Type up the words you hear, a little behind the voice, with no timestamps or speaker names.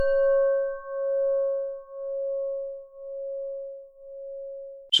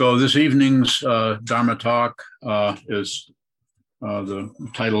So this evening's Dharma talk is the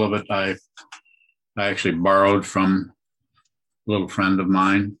title of it. I actually borrowed from a little friend of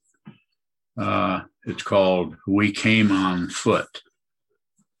mine. It's called "We Came on Foot,"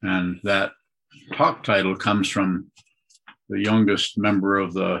 and that talk title comes from the youngest member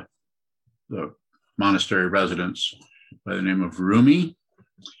of the monastery residents by the name of Rumi.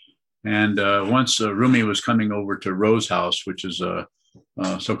 And once Rumi was coming over to Rose House, which is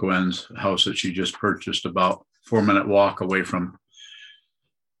Sokoen's house that she just purchased, about 4-minute walk away from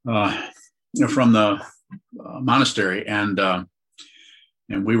the monastery, and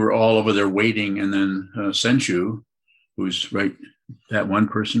we were all over there waiting. And then Senchu, who's right, that one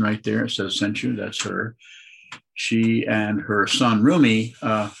person right there, it says Senchu, that's her. She and her son Rumi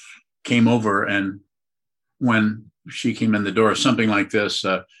came over, and when she came in the door, something like this.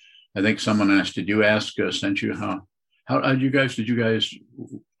 I think someone asked, "Did you ask Senchu how'd you guys get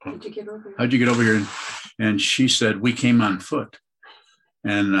over here?" And she said, "We came on foot."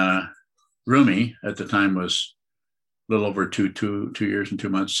 And Rumi at the time was a little over two years and 2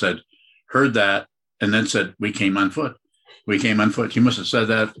 months, heard that, and then said, "We came on foot. We came on foot." She must have said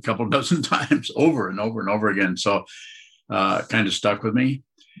that a couple dozen times over and over and over again. So it kind of stuck with me.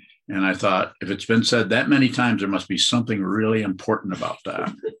 And I thought, if it's been said that many times, there must be something really important about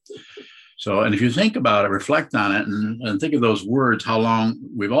that. So, and if you think about it, reflect on it, and think of those words, how long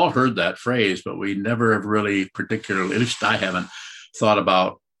we've all heard that phrase, but we never have really particularly, at least I haven't, thought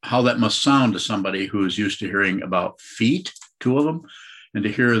about how that must sound to somebody who is used to hearing about feet, 2 of them, and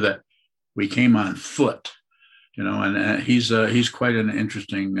to hear that we came on foot, and he's quite an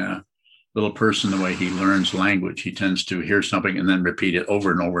interesting little person, the way he learns language. He tends to hear something and then repeat it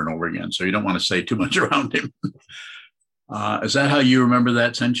over and over and over again. So you don't want to say too much around him. Is that how you remember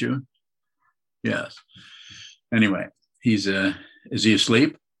that, Senchu? Yes. Anyway, is he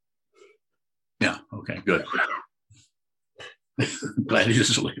asleep? Yeah. Okay, good. Glad he's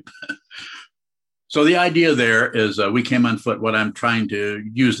asleep. So the idea there is we came on foot. What I'm trying to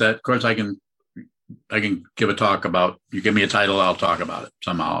use that, of course, I can give a talk about, you give me a title, I'll talk about it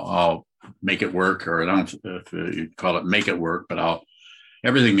somehow. I'll make it work, or I don't know if you call it make it work, but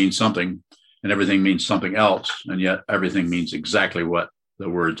everything means something, and everything means something else, and yet everything means exactly what the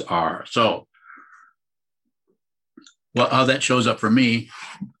words are. So, well, how that shows up for me,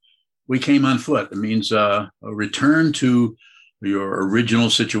 we came on foot. It means a return to your original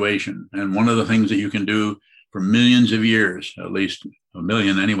situation. And one of the things that you can do for millions of years, at least a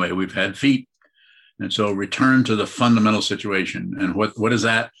million anyway, we've had feet. And so return to the fundamental situation. And what is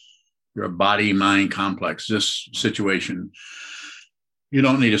that? Your body-mind complex, this situation. You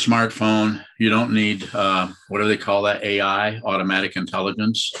don't need a smartphone. You don't need, what do they call that? AI, automatic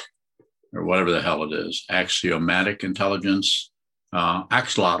intelligence, or whatever the hell it is, axiomatic intelligence,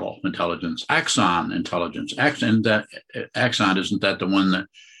 axolotl intelligence, axon intelligence. Axon, isn't that the one that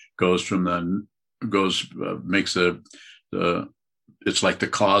makes it's like the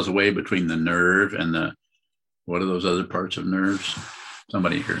causeway between the nerve and what are those other parts of nerves?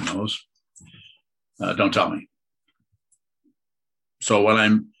 Somebody here knows. Don't tell me. So what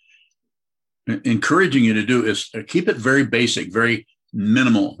I'm encouraging you to do is keep it very basic, very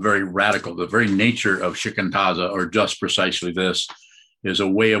minimal, very radical. The very nature of shikantaza, or just precisely this, is a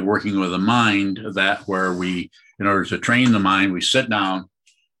way of working with the mind that where we, in order to train the mind, we sit down,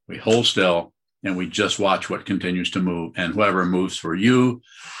 we hold still, and we just watch what continues to move. And whatever moves for you,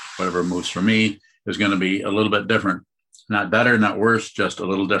 whatever moves for me, is going to be a little bit different. Not better, not worse, just a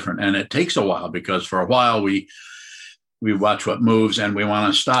little different. And it takes a while, because for a while we watch what moves and we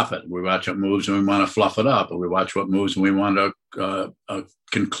want to stop it. We watch what moves and we want to fluff it up. Or we watch what moves and we want to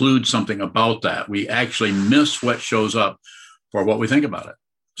conclude something about that. We actually miss what shows up for what we think about it,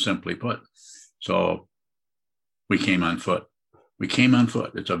 simply put. So we came on foot. We came on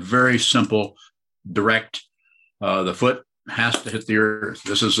foot. It's a very simple, direct, the foot has to hit the earth.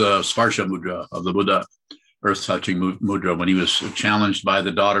 This is a Sparsha mudra of the Buddha, earth-touching mudra, when he was challenged by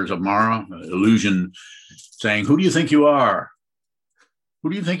the daughters of Mara, illusion, saying, "Who do you think you are? Who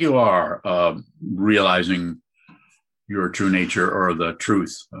do you think you are?" Realizing your true nature, or the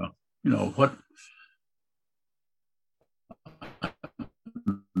truth. What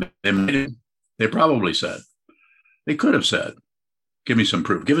they probably said. They could have said, "Give me some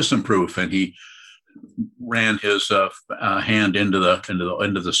proof. Give us some proof." And he ran his hand into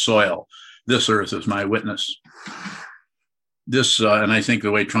the soil. "This earth is my witness." This, and I think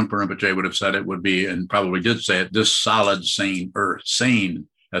the way Trungpa Rinpoche would have said it would be, and probably did say it, "This solid, sane earth," sane,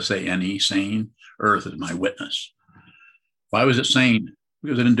 S-A-N-E, sane earth is my witness. Why was it sane?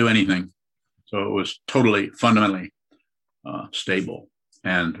 Because it didn't do anything. So it was totally, fundamentally stable.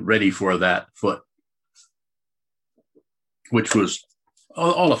 and ready for that foot, which was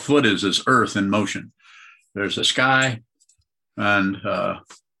all a foot is earth in motion. There's the sky, and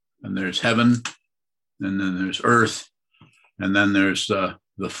there's heaven, and then there's earth, and then there's the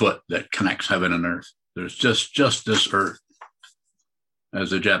foot that connects heaven and earth. There's just this earth, as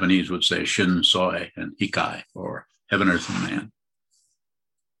the Japanese would say, Shin Soi and Ikai, or heaven, earth, and man.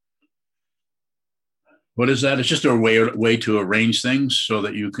 What is that? It's just a way to arrange things so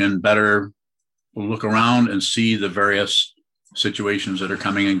that you can better look around and see the various situations that are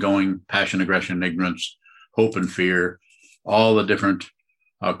coming and going: passion, aggression, ignorance, hope, and fear, all the different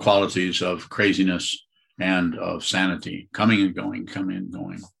qualities of craziness and of sanity, coming and going, coming and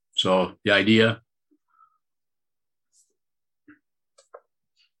going. So the idea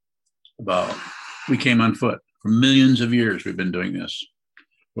about, we came on foot. For millions of years, we've been doing this.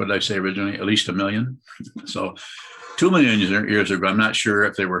 What did I say originally? At least 1 million. So 2 million years ago, I'm not sure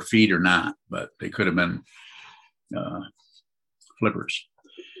if they were feet or not, but they could have been flippers.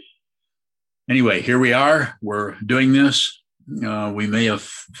 Anyway, here we are. We're doing this. We may have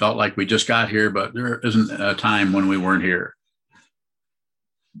felt like we just got here, but there isn't a time when we weren't here.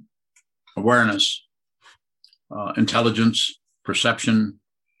 Awareness, intelligence, perception,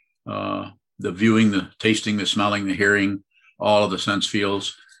 the viewing, the tasting, the smelling, the hearing, all of the sense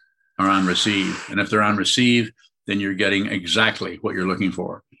fields are on receive. And if they're on receive, then you're getting exactly what you're looking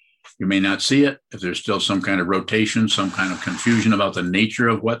for. You may not see it if there's still some kind of rotation, some kind of confusion about the nature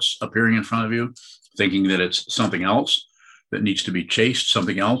of what's appearing in front of you, thinking that it's something else that needs to be chased,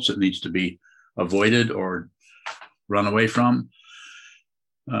 something else that needs to be avoided or run away from.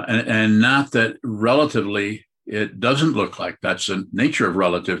 And not that relatively it doesn't look like. That's the nature of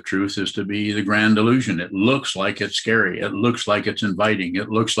relative truth, is to be the grand illusion. It looks like it's scary. It looks like it's inviting. It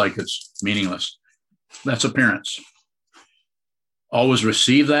looks like it's meaningless. That's appearance. Always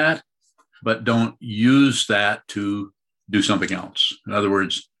receive that, but don't use that to do something else. In other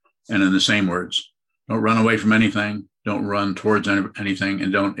words, and in the same words, don't run away from anything, don't run towards anything,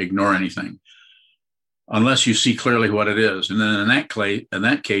 and don't ignore anything, unless you see clearly what it is. And then in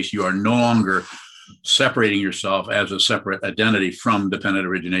that case, you are no longer separating yourself as a separate identity from dependent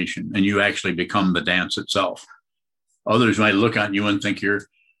origination, and you actually become the dance itself. Others might look on you and think you're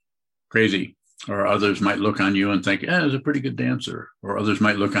crazy, or others might look on you and think, he's a pretty good dancer, or others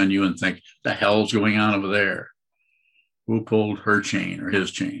might look on you and think, the hell's going on over there? Who pulled her chain or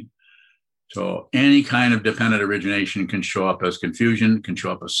his chain? So any kind of dependent origination can show up as confusion, can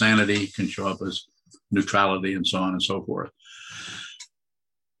show up as sanity, can show up as neutrality, and so on and so forth.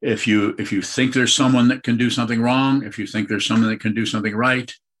 If you think there's someone that can do something wrong, if you think there's someone that can do something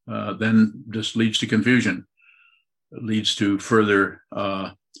right, then this leads to confusion. It leads to further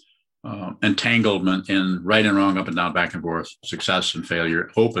entanglement in right and wrong, up and down, back and forth, success and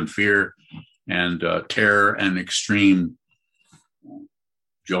failure, hope and fear, and terror and extreme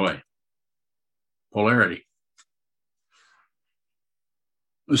joy, polarity.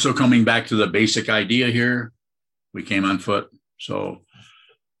 So coming back to the basic idea here, we came on foot. So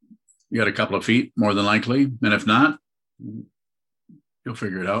you got a couple of feet, more than likely. And if not, you'll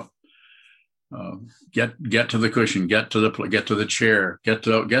figure it out. Get to the cushion, get to the chair, get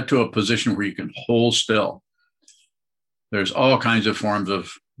to a position where you can hold still. There's all kinds of forms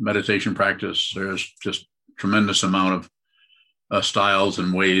of meditation practice. There's just tremendous amount of styles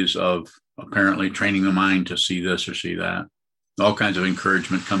and ways of apparently training the mind to see this or see that. All kinds of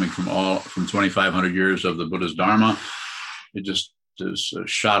encouragement coming from 2,500 years of the Buddha's Dharma. It just is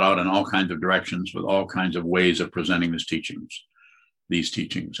shot out in all kinds of directions with all kinds of ways of presenting these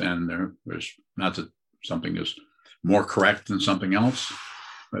teachings. And there's not that something is more correct than something else,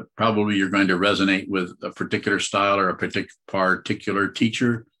 but probably you're going to resonate with a particular style or a particular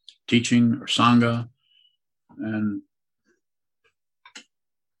teacher, teaching, or Sangha. And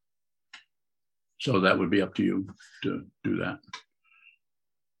so that would be up to you to do that.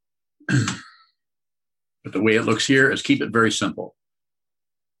 But the way it looks here is keep it very simple.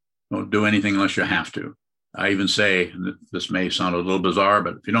 Don't do anything unless you have to. I even say, and this may sound a little bizarre,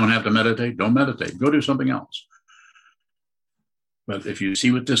 but if you don't have to meditate, don't meditate. Go do something else. But if you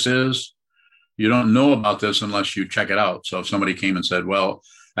see what this is, you don't know about this unless you check it out. So if somebody came and said, well,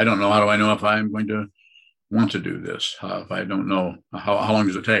 I don't know, how do I know if I'm going to want to do this? If I don't know, how long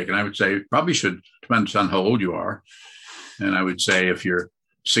does it take? And I would say, probably should, depends on how old you are. And I would say if you're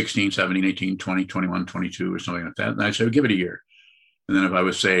 16, 17, 18, 20, 21, 22 or something like that, then I'd say, give it a year. And then if I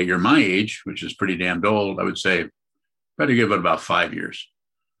would say you're my age, which is pretty damned old, I would say, better give it about 5 years.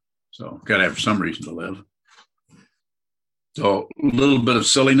 So got to have some reason to live. So a little bit of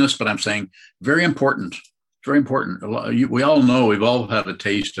silliness, but I'm saying very important very important. We all know, we've all had a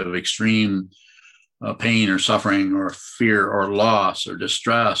taste of extreme pain or suffering or fear or loss or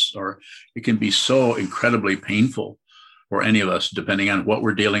distress, or it can be so incredibly painful for any of us, depending on what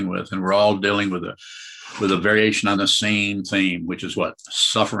we're dealing with. And we're all dealing with a variation on the same theme, which is what?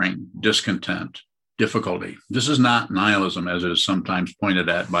 Suffering, discontent, difficulty. This is not nihilism, as it is sometimes pointed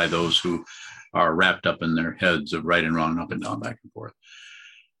at by those who are wrapped up in their heads of right and wrong, up and down, back and forth.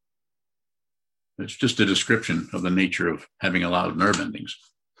 It's just a description of the nature of having a lot of nerve endings.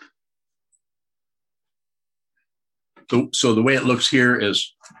 So the way it looks here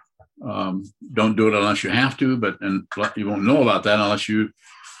is don't do it unless you have to, and you won't know about that unless you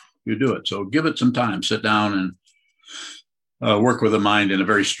do it. So give it some time, sit down and work with the mind in a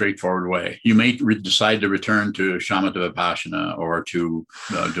very straightforward way. You may decide to return to shamatha vipassana, or to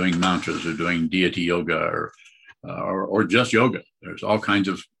doing mantras, or doing deity yoga, or just yoga. There's all kinds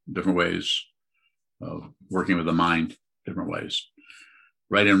of different ways of working with the mind, different ways.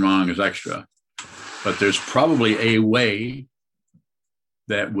 Right and wrong is extra. But there's probably a way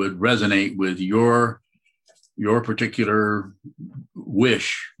that would resonate with your particular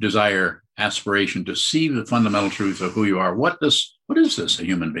wish, desire, aspiration to see the fundamental truth of who you are. What is this, a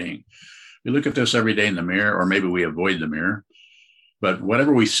human being? We look at this every day in the mirror, or maybe we avoid the mirror. But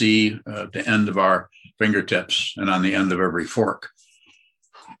whatever we see at the end of our fingertips and on the end of every fork,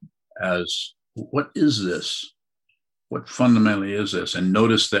 as what is this? What fundamentally is this? And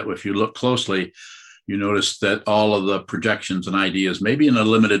notice that if you look closely, you notice that all of the projections and ideas, maybe in a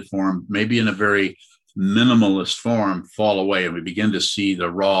limited form, maybe in a very minimalist form, fall away, and we begin to see the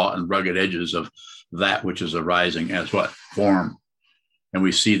raw and rugged edges of that which is arising as what? Form. And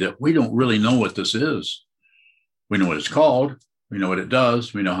we see that we don't really know what this is. We know what it's called. We know what it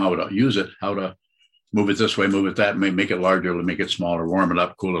does. We know how to use it, how to move it this way, move it that, make it larger, make it smaller, warm it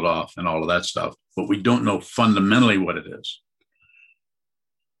up, cool it off, and all of that stuff. But we don't know fundamentally what it is.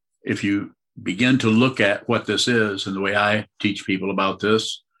 If you begin to look at what this is, and the way I teach people about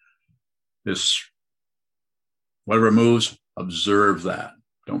this whatever moves, observe that.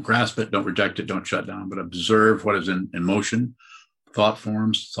 Don't grasp it, don't reject it, don't shut down, but observe what is in motion, thought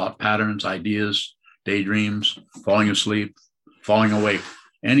forms, thought patterns, ideas, daydreams, falling asleep, falling awake,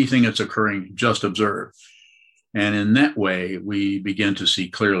 anything that's occurring, just observe. And in that way, we begin to see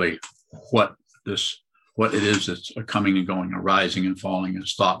clearly what it is that's coming and going, arising and falling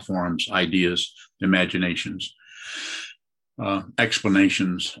as thought forms, ideas, imaginations,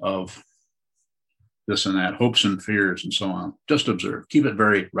 explanations of this and that, hopes and fears, and so on. Just observe. Keep it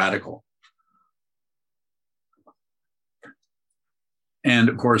very radical. And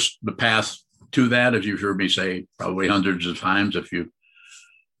of course, the path to that, as you've heard me say probably hundreds of times if you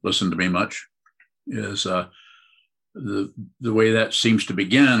listen to me much, is the way that seems to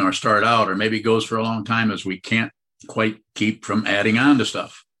begin or start out, or maybe goes for a long time, is we can't quite keep from adding on to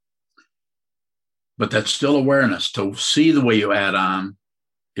stuff. But that's still awareness. To see the way you add on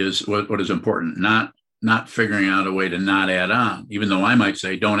is what is important, not figuring out a way to not add on, even though I might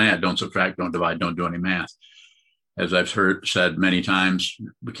say, don't add, don't subtract, don't divide, don't do any math. As I've said many times,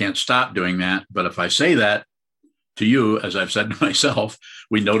 we can't stop doing that. But if I say that to you, as I've said to myself,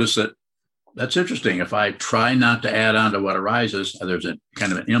 we notice that that's interesting. If I try not to add on to what arises, there's a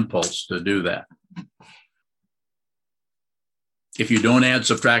kind of an impulse to do that. If you don't add,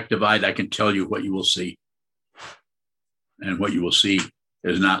 subtract, divide, I can tell you what you will see. And what you will see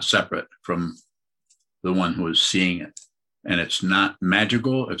is not separate from the one who is seeing it. And it's not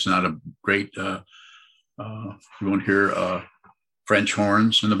magical. It's not a great, you won't hear French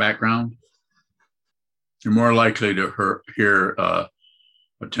horns in the background. You're more likely to hear a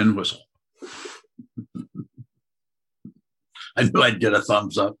tin whistle. I knew I'd get a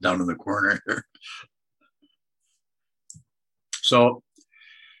thumbs up down in the corner here. So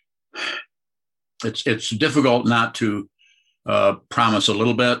it's difficult not to promise a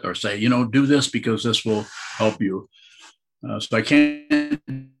little bit or say, do this because this will help you. So I can't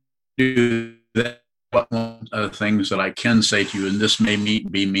do that. Things that I can say to you, and this may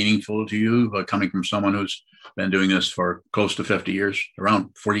be meaningful to you, coming from someone who's been doing this for close to 50 years, around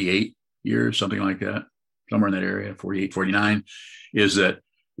 48 years, something like that, somewhere in that area, 48, 49, is that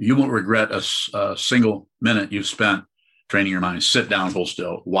you won't regret a single minute you've spent training your mind. Sit down, hold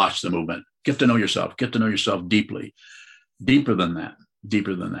still, watch the movement, get to know yourself deeply, deeper than that.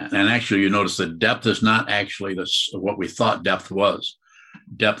 And actually, you notice that depth is not actually what we thought depth was.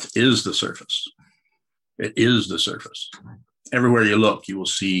 Depth is the surface. It is the surface. Everywhere you look, you will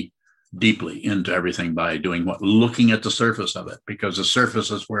see deeply into everything by looking at the surface of it, because the surface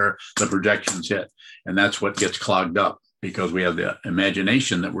is where the projections hit. And that's what gets clogged up, because we have the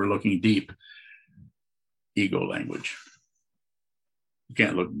imagination that we're looking deep. ego language. You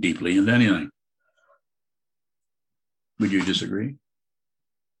can't look deeply into anything. Would you disagree?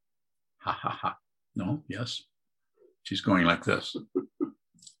 Ha ha ha. No? Yes? She's going like this.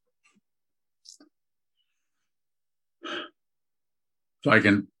 So I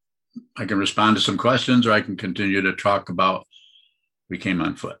can respond to some questions, or I can continue to talk about we came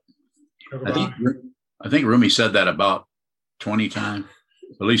on foot. I think Rumi said that about 20 times,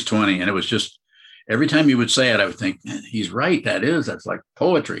 at least 20. And it was just, every time you would say it, I would think, man, he's right. That's like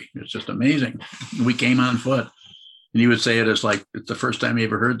poetry. It's just amazing. We came on foot. And he would say it as like, it's the first time he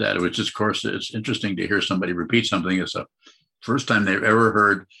ever heard that. It was just, of course, it's interesting to hear somebody repeat something. It's the first time they've ever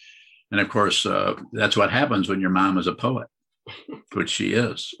heard. And of course, that's what happens when your mom is a poet, which she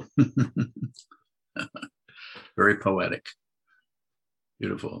is. Very poetic.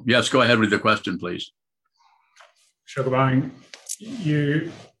 Beautiful. Yes, go ahead with the question, please. Shogabang, your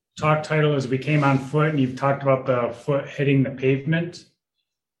talk title is We Came on Foot, and you've talked about the foot hitting the pavement.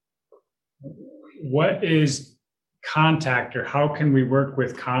 What is contact, or how can we work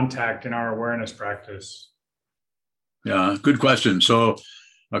with contact in our awareness practice? Yeah, good question. So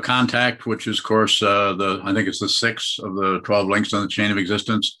a contact, which is, of course, I think it's the 6 of the 12 links on the chain of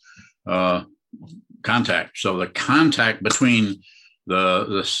existence, contact. So the contact between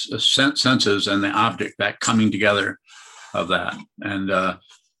the senses and the object, that coming together of that. And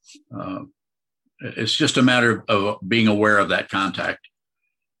it's just a matter of being aware of that contact.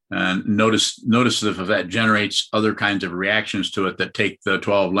 And notice if that generates other kinds of reactions to it that take the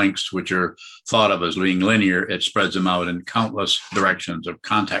 12 links, which are thought of as being linear, it spreads them out in countless directions of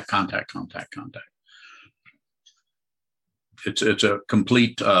contact, contact, contact, contact. It's a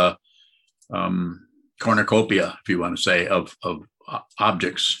complete cornucopia, if you want to say, of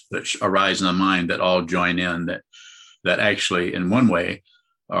objects that arise in the mind that all join in, that actually, in one way,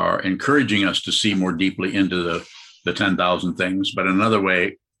 are encouraging us to see more deeply into the 10,000 things, but in another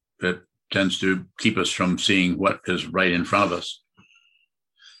way, it tends to keep us from seeing what is right in front of us.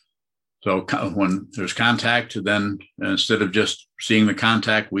 So when there's contact, then instead of just seeing the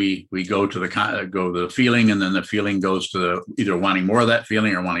contact, we go to the feeling, and then the feeling goes to either wanting more of that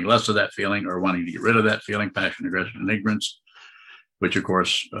feeling or wanting less of that feeling or wanting to get rid of that feeling, passion, aggression, and ignorance, which of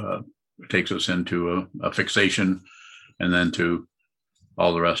course takes us into a fixation, and then to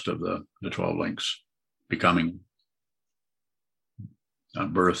all the rest of the 12 links, becoming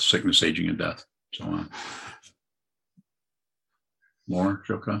birth, sickness, aging, and death, so on. More,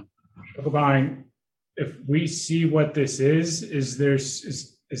 Shoka? Shogabang, if we see what this is there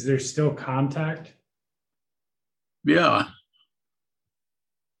still contact? Yeah.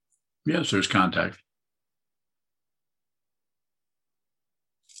 Yes, there's contact.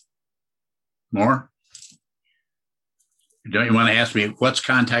 More? Don't you want to ask me what's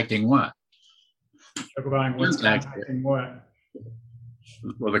contacting what? Shogabang, what's contacting what?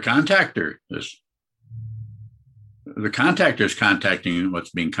 Well, the contactor is contacting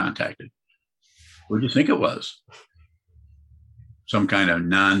what's being contacted. What do you think it was? Some kind of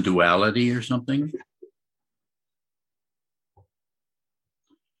non-duality or something?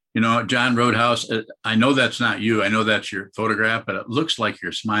 You know, John Roadhouse, I know that's not you. I know that's your photograph, but it looks like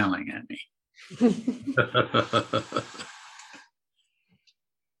you're smiling at me.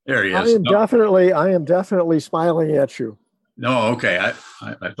 There he is. I am definitely smiling at you. No, okay.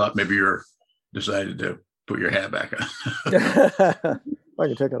 I thought maybe you decided to put your hat back on. I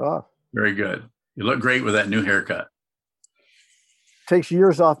can take it off. Very good. You look great with that new haircut. Takes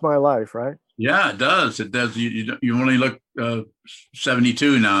years off my life, right? Yeah, it does. It does. You only look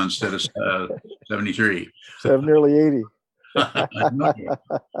 72 now instead of 73. So I'm nearly 80.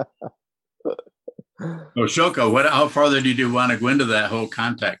 So Shoka, how farther did you want to go into that whole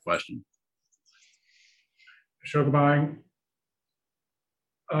contact question? Shogabang,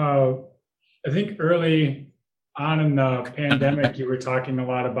 I think early on in the pandemic, you were talking a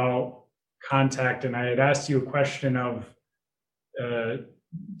lot about contact, and I had asked you a question of,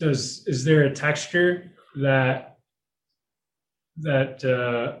 is there a texture that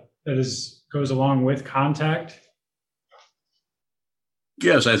goes along with contact?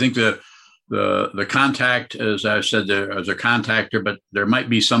 Yes, I think the contact, as I said, there as a contactor, but there might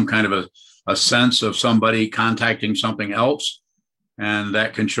be some kind of a sense of somebody contacting something else, and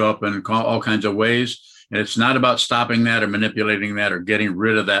that can show up in all kinds of ways. And it's not about stopping that or manipulating that or getting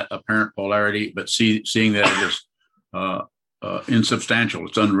rid of that apparent polarity, but seeing that it is insubstantial.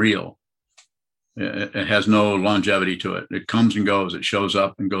 It's unreal. It has no longevity to it. It comes and goes. It shows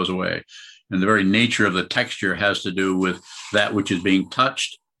up and goes away. And the very nature of the texture has to do with that which is being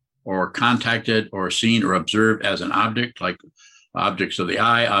touched or contacted or seen or observed as an object, like objects of the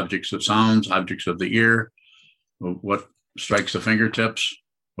eye, objects of sounds, objects of the ear, what strikes the fingertips,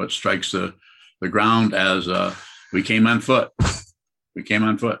 what strikes the ground as we came on foot. We came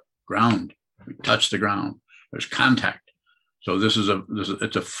on foot, ground. We touched the ground. There's contact. So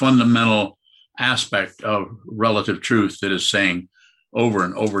it's a fundamental aspect of relative truth that is saying over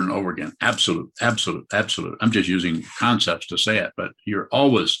and over and over again, absolute, absolute, absolute. I'm just using concepts to say it, but you're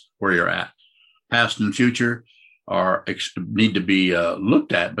always where you're at. Past and future need to be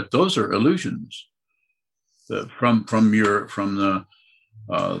looked at, but those are illusions. From the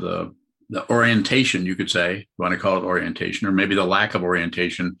orientation, you could say, you want to call it orientation, or maybe the lack of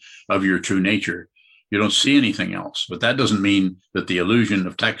orientation of your true nature. You don't see anything else, but that doesn't mean that the illusion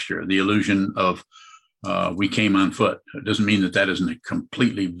of texture, the illusion of we came on foot, it doesn't mean that isn't a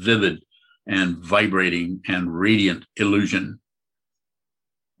completely vivid and vibrating and radiant illusion,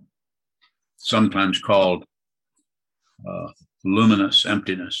 sometimes called luminous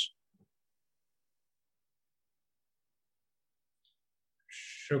emptiness.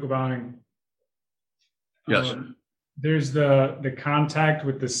 Shokabang. Yes. There's the contact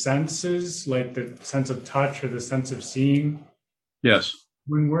with the senses, like the sense of touch or the sense of seeing. Yes.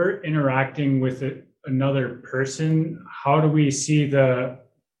 When we're interacting with another person, how do we see the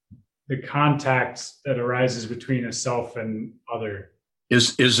contact that arises between a self and other?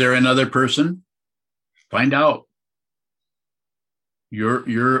 Is there another person? Find out.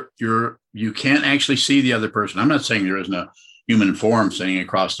 You can't actually see the other person. I'm not saying there isn't a human form sitting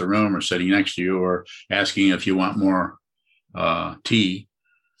across the room or sitting next to you or asking if you want more tea.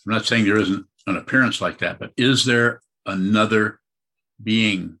 I'm not saying there isn't an appearance like that, but is there another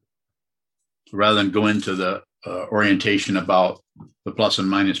being? Rather than go into the orientation about the plus and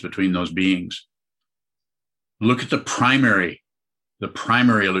minus between those beings, look at the primary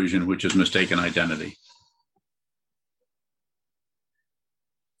illusion, which is mistaken identity.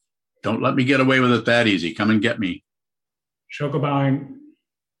 Don't let me get away with it that easy. Come and get me. Shokabang,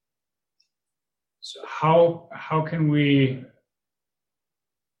 so how can we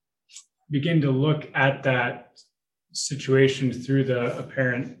begin to look at that situation through the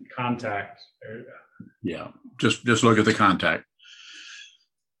apparent contact? Yeah, just look at the contact.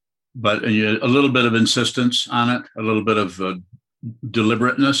 But a little bit of insistence on it, a little bit of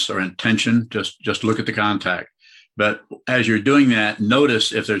deliberateness or intention, just look at the contact. But as you're doing that,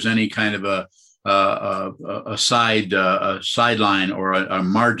 notice if there's any kind of a sideline or a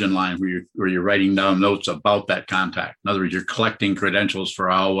margin line where you're writing down notes about that contact. In other words, you're collecting credentials for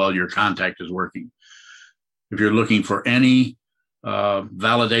how well your contact is working. If you're looking for any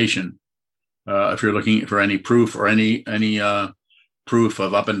validation, if you're looking for any proof or any proof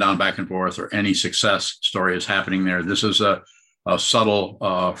of up and down, back and forth, or any success story is happening there, this is a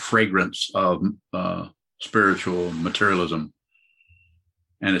subtle fragrance of spiritual materialism.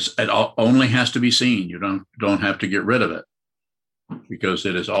 And it only has to be seen. You don't have to get rid of it because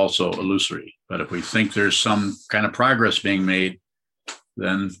it is also illusory. But if we think there's some kind of progress being made,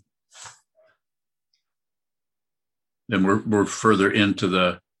 then we're further into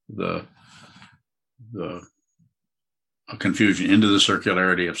the confusion, into the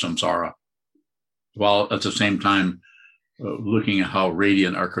circularity of samsara, while at the same time looking at how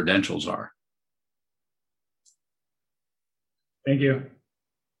radiant our credentials are. Thank you.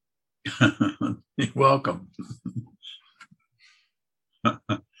 You're welcome.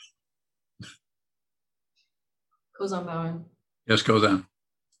 Kozan Bowen. Yes, Kozan.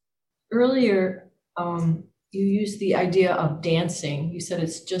 Earlier, you used the idea of dancing. You said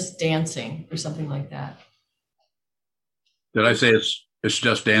it's just dancing or something like that. Did I say it's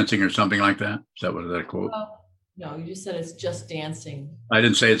just dancing or something like that? Is that what that quote? No, you just said it's just dancing. I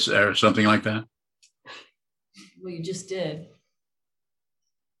didn't say it's something like that. Well, you just did.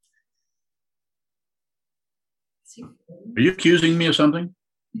 Are you accusing me of something?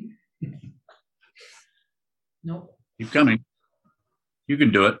 Nope. Keep coming. You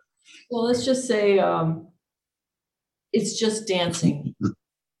can do it. Well, let's just say it's just dancing.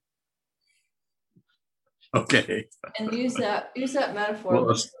 Okay. And use that metaphor.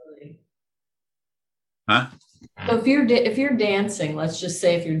 Well, huh? So if you're dancing, let's just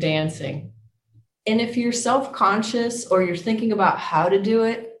say if you're dancing, and if you're self-conscious or you're thinking about how to do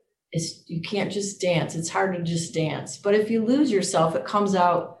it, you can't just dance. It's hard to just dance. But if you lose yourself, it comes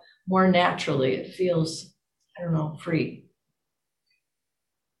out more naturally. It feels, I don't know, free.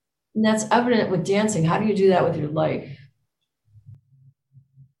 And that's evident with dancing. How do you do that with your life?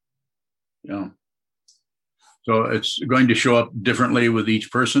 Yeah. So it's going to show up differently with each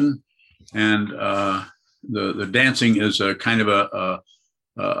person. And the dancing is a kind of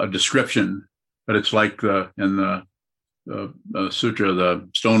a description, but it's like in the sutra, the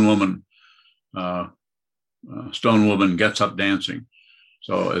stone woman Stone Woman gets up dancing.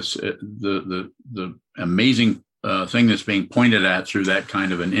 So it's the amazing thing that's being pointed at through that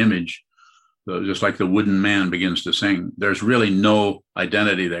kind of an image, just like the wooden man begins to sing. There's really no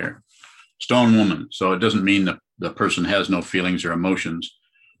identity there. Stone Woman. So it doesn't mean that the person has no feelings or emotions,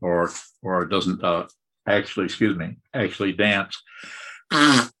 or doesn't actually dance.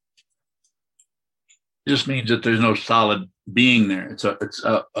 It just means that there's no solid being there. It's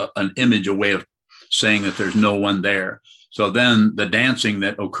an image, a way of saying that there's no one there. So then the dancing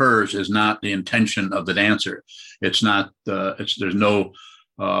that occurs is not the intention of the dancer. It's not, there's no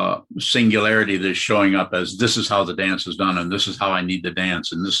singularity that's showing up as this is how the dance is done, and this is how I need to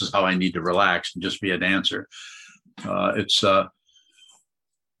dance, and this is how I need to relax and just be a dancer.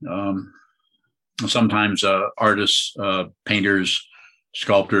 Sometimes artists, painters,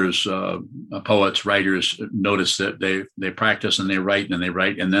 sculptors, poets, writers notice that they practice and they write,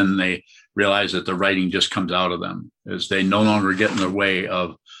 and then they realize that the writing just comes out of them, as they no longer get in the way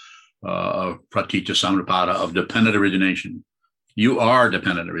of pratitya samutpada, of dependent origination. You are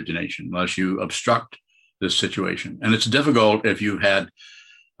dependent origination unless you obstruct this situation. And it's difficult if you've had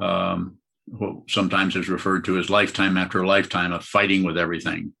what sometimes is referred to as lifetime after lifetime of fighting with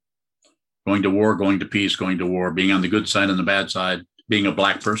everything. Going to war, going to peace, going to war, being on the good side and the bad side, being a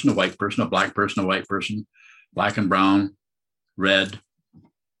black person, a white person, a black person, a white person, black and brown, red.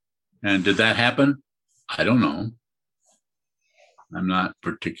 And did that happen? I don't know. I'm not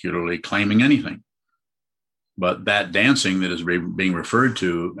particularly claiming anything. But that dancing that is being referred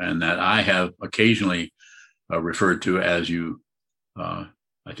to, and that I have occasionally referred to as you, I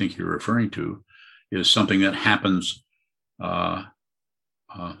think you're referring to, is something that happens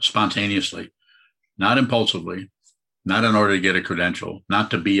spontaneously, not impulsively, not in order to get a credential, not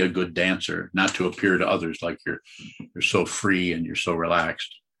to be a good dancer, not to appear to others like you're so free and you're so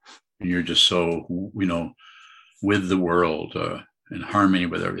relaxed and you're just so, with the world, in harmony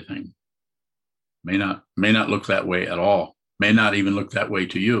with everything. May not look that way at all, may not even look that way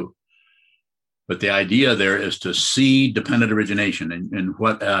to you. But the idea there is to see dependent origination, and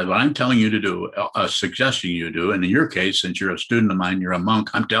what I'm telling you to do, suggesting you do, and in your case, since you're a student of mine, you're a monk,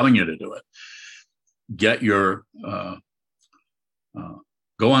 I'm telling you to do it. Get your, go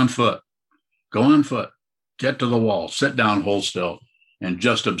on foot, get to the wall, sit down, hold still, and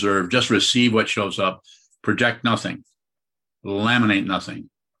just observe, just receive what shows up, project nothing, laminate nothing.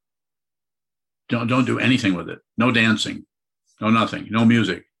 Don't do anything with it. No dancing, no nothing, no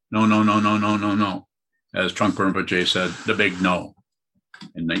music. No. As Trungpa Rinpoche said, the big no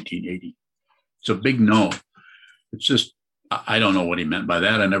in 1980. It's a big no. It's just, I don't know what he meant by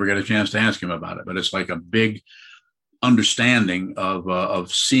that. I never got a chance to ask him about it, but it's like a big understanding of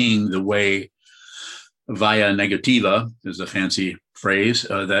seeing the way via negativa is a fancy phrase,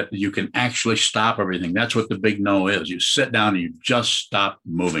 that you can actually stop everything. That's what the big no is. You sit down and you just stop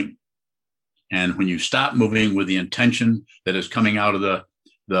moving. And when you stop moving with the intention that is coming out of the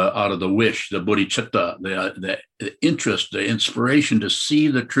wish, the bodhicitta, the interest, the inspiration to see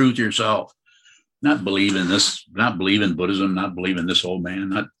the truth yourself, not believe in this, not believe in Buddhism, not believe in this old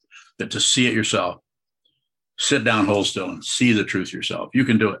man, but to see it yourself. Sit down, hold still, and see the truth yourself. You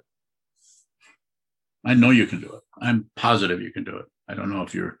can do it. I know you can do it. I'm positive you can do it. I don't know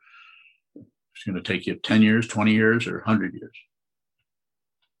if it's going to take you 10 years, 20 years, or 100 years.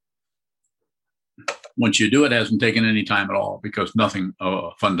 Once you do it, hasn't taken any time at all, because nothing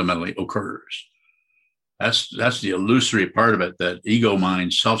fundamentally occurs. That's the illusory part of it, that ego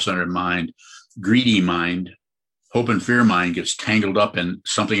mind, self-centered mind, greedy mind, hope and fear mind gets tangled up in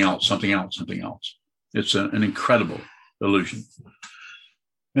something else. It's an incredible illusion.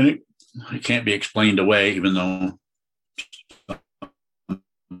 And it can't be explained away, even though I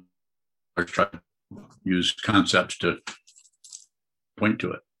try to use concepts to point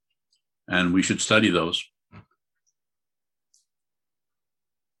to it. And we should study those.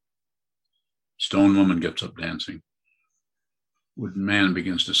 Stone Woman gets up dancing. Wooden man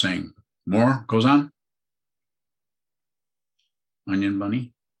begins to sing. More goes on? Onion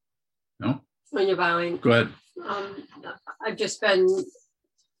Bunny? No? Onion Bunny. Go ahead. I've just been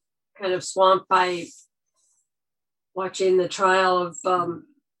kind of swamped by watching the trial of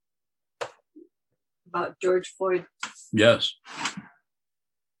about George Floyd. Yes.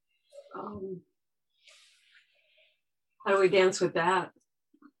 How do we dance with that?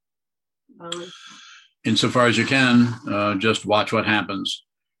 Insofar as you can, just watch what happens,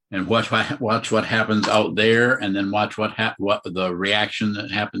 and watch what happens out there, and then watch what the reaction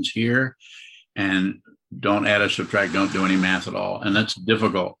that happens here, and don't add or subtract. Don't do any math at all, and that's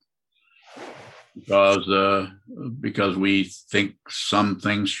difficult because we think some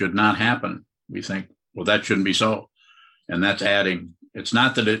things should not happen. We think Well, that shouldn't be so. And that's adding, it's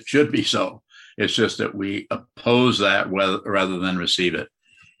not that it should be so. It's just that we oppose that rather than receive it.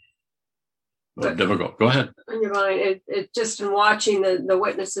 But difficult. Go ahead. On your mind, it just in watching the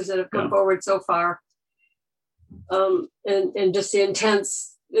witnesses that have come forward so far, and just the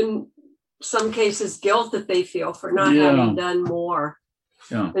intense, in some cases, guilt that they feel for not having done more.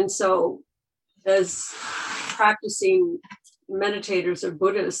 Yeah. And so, as practicing meditators or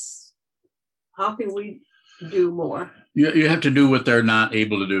Buddhists, how can we do more? You have to do what they're not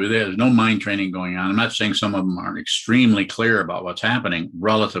able to do. There's no mind training going on. I'm not saying some of them aren't extremely clear about what's happening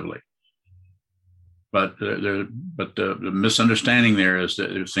relatively. But the misunderstanding there is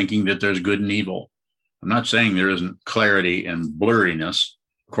that they're thinking that there's good and evil. I'm not saying there isn't clarity and blurriness.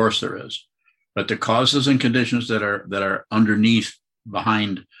 Of course there is. But the causes and conditions that are underneath,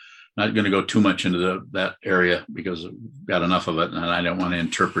 behind, not going to go too much into that area because I've got enough of it and I don't want to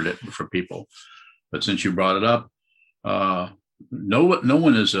interpret it for people. But since you brought it up, no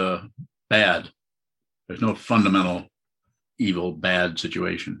one is bad. There's no fundamental evil, bad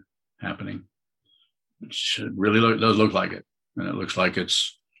situation happening. It really does look like it. And it looks like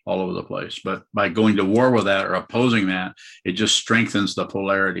it's all over the place. But by going to war with that or opposing that, it just strengthens the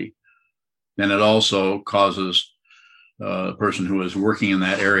polarity. And it also causes a person who is working in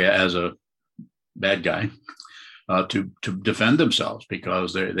that area as a bad guy to defend themselves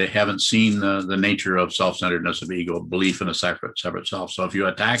because they haven't seen the nature of self-centeredness, of ego, belief in a separate self. So if you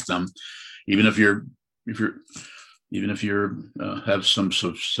attack them, even if you have some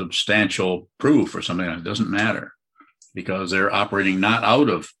substantial proof or something, it doesn't matter because they're operating not out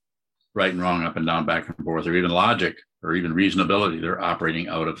of right and wrong, up and down, back and forth, or even logic or even reasonability. They're operating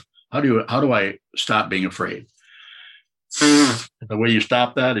out of how do I stop being afraid? The way you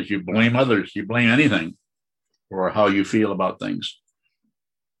stop that is you blame others, you blame anything or how you feel about things.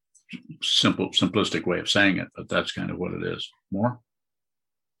 Simplistic way of saying it, but that's kind of what it is. More?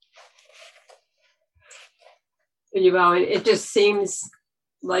 It just seems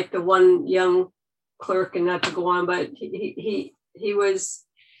like the one young clerk, and not to go on, but he was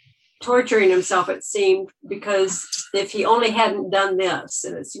torturing himself, it seemed, because if he only hadn't done this,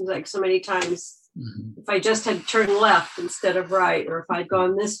 and it seems like so many times, if I just had turned left instead of right, or if I'd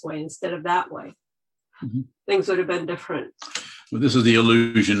gone this way instead of that way, things would have been different. Well, this is the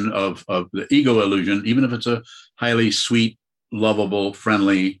illusion of the ego illusion, even if it's a highly sweet, lovable,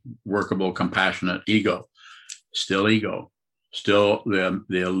 friendly, workable, compassionate ego. Still ego, still the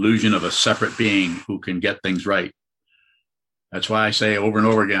illusion of a separate being who can get things right. That's why I say over and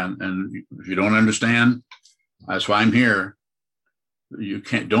over again, and if you don't understand, that's why I'm here.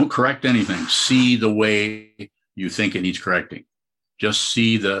 Don't correct anything. See the way you think it needs correcting. Just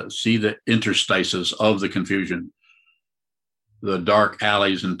see the interstices of the confusion, the dark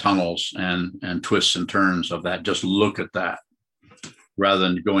alleys and tunnels and twists and turns of that. Just look at that rather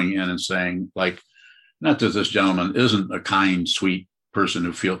than going in and saying, like, not that this gentleman isn't a kind, sweet person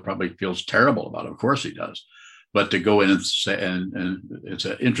who probably feels terrible about it. Of course he does. But to go in and say, and it's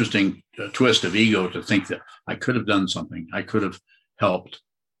an interesting twist of ego to think that I could have done something. I could have helped.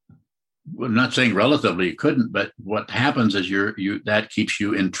 I'm not saying relatively you couldn't, but what happens is that keeps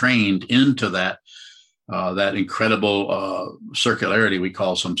you entrained into that incredible circularity we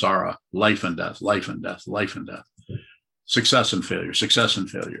call samsara, life and death, life and death, life and death, success and failure, success and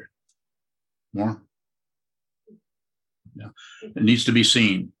failure. More? Yeah. It needs to be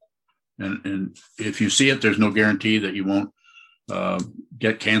seen. And if you see it, there's no guarantee that you won't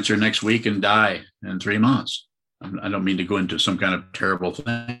get cancer next week and die in 3 months. I don't mean to go into some kind of terrible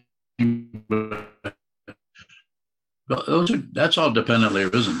thing, but that's all dependently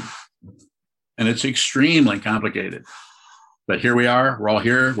arisen. And it's extremely complicated. But here we are. We're all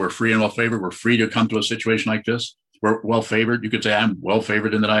here. We're free and well favored. We're free to come to a situation like this. We're well favored. You could say I'm well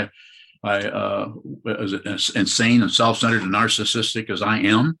favored in that I as insane and self-centered and narcissistic as I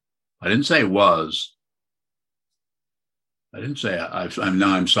am. I didn't say was. I didn't say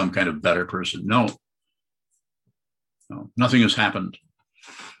I'm some kind of better person. No, nothing has happened.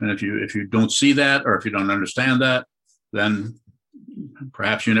 And if you don't see that, or if you don't understand that, then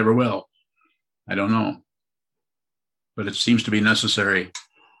perhaps you never will. I don't know. But it seems to be necessary.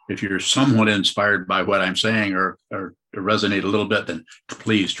 If you're somewhat inspired by what I'm saying or resonate a little bit, then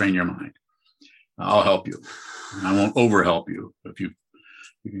please train your mind. I'll help you. I won't overhelp you. If you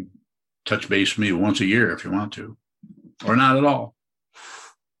can touch base with me once a year if you want to, or not at all,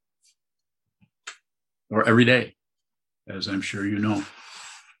 or every day, as I'm sure you know.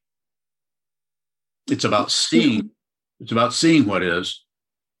 It's about seeing. It's about seeing what is.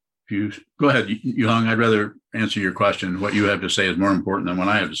 If you go ahead, Yu Hung, I'd rather answer your question. What you have to say is more important than what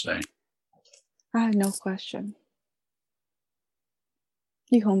I have to say. I have no question.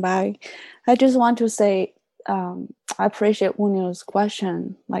 Bye. I just want to say, I appreciate Wunyo's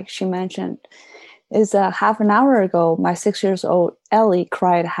question. Like she mentioned, is half an hour ago, my 6 years old Ellie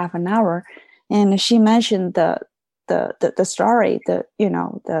cried half an hour, and she mentioned the story, the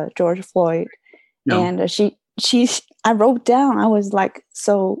George Floyd, Yeah. and I wrote down. I was like,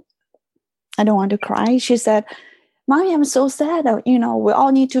 so I don't want to cry. She said, "Mommy, I'm so sad. We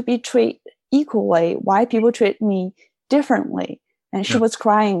all need to be treated equally. Why people treat me differently?" And she was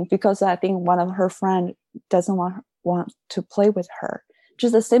crying because I think one of her friends doesn't want to play with her.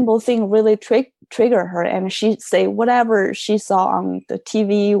 Just a simple thing really trigger her. And she say whatever she saw on the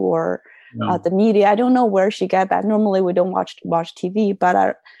TV or the media. I don't know where she got that. Normally we don't watch TV, but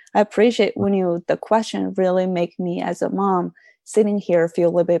I appreciate when the question really make me as a mom sitting here feel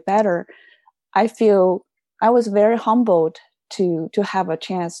a little bit better. I feel I was very humbled to have a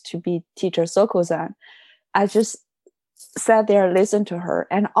chance to be teacher Sokozan. I just sat there, listened to her,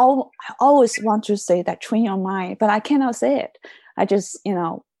 and I always want to say that train your mind, but I cannot say it. I just,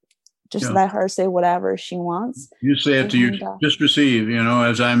 let her say whatever she wants. You say it to you, just receive,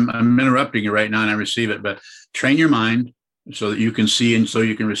 as I'm interrupting you right now and I receive it, but train your mind so that you can see and so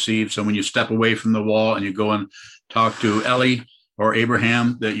you can receive. So when you step away from the wall and you go and talk to Ellie or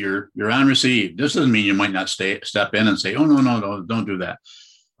Abraham, that you're on receive. This doesn't mean you might not step in and say, oh, no, don't do that.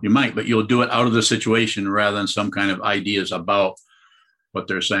 You might, but you'll do it out of the situation rather than some kind of ideas about what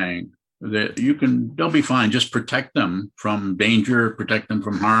they're saying. They'll be fine. Just protect them from danger, protect them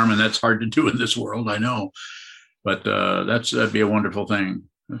from harm. And that's hard to do in this world, I know. But that'd be a wonderful thing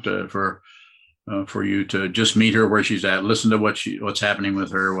for you to just meet her where she's at. Listen to what's happening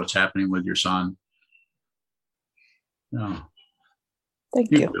with her, what's happening with your son. No.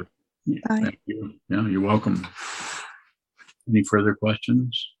 Thank you. Bye. Thank you. Yeah, you're welcome. Any further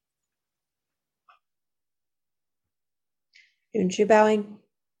questions? Yunju bowing.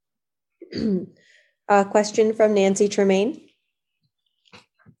 A question from Nancy Tremaine.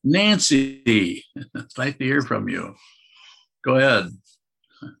 Nancy, it's nice to hear from you. Go ahead.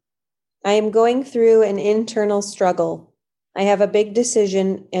 I am going through an internal struggle. I have a big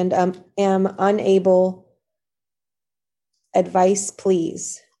decision and am unable. Advice,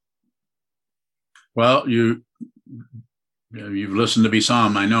 please. Well, you've listened to me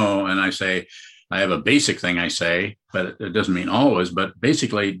some, I know, and I say, I have a basic thing I say, but it doesn't mean always, but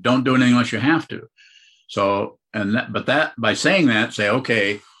basically don't do anything unless you have to. So, by saying that, say,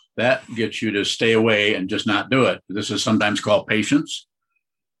 okay, that gets you to stay away and just not do it. This is sometimes called patience,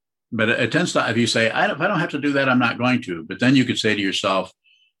 but it tends to, if you say, if I don't have to do that, I'm not going to, but then you could say to yourself,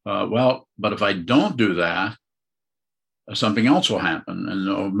 but if I don't do that, something else will happen,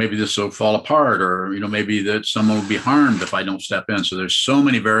 and maybe this will fall apart, or maybe that someone will be harmed if I don't step in. So there's so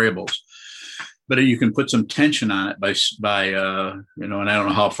many variables, but you can put some tension on it by and I don't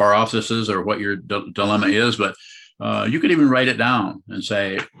know how far off this is or what your dilemma is, but you could even write it down and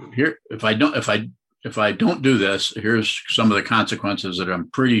say, here, if I don't do this, here's some of the consequences that I'm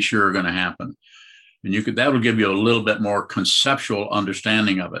pretty sure are going to happen, and that will give you a little bit more conceptual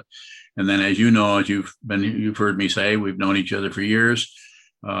understanding of it. And then, as you know, as you've heard me say, we've known each other for years,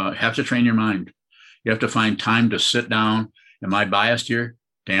 have to train your mind. You have to find time to sit down. Am I biased here?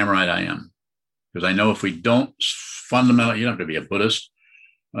 Damn right I am. Because I know if we don't fundamentally, you don't have to be a Buddhist.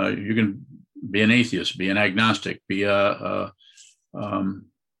 You can be an atheist, be an agnostic, be anything,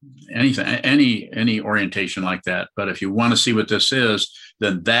 any orientation like that. But if you want to see what this is,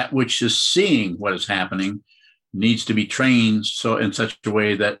 then that which is seeing what is happening needs to be trained so in such a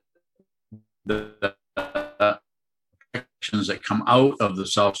way that the actions that come out of the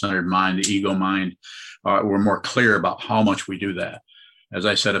self-centered mind, the ego mind, we're more clear about how much we do that. As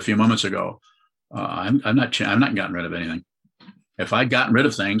I said a few moments ago, I'm not gotten rid of anything. If I'd gotten rid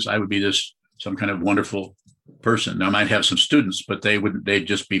of things, I would be some kind of wonderful person. Now, I might have some students, but they'd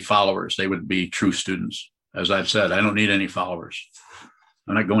just be followers. They would be true students. As I've said, I don't need any followers.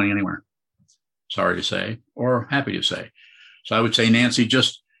 I'm not going anywhere. Sorry to say, or happy to say. So I would say, Nancy,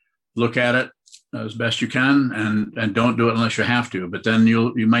 just look at it as best you can, and don't do it unless you have to. But then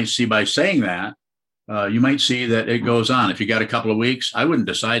you might see by saying that, you might see that it goes on. If you got a couple of weeks, I wouldn't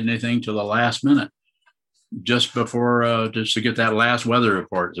decide anything till the last minute, just before, just to get that last weather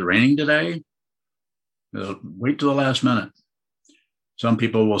report. Is it raining today? Wait till the last minute. Some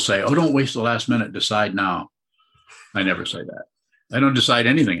people will say, oh, don't waste the last minute, decide now. I never say that. I don't decide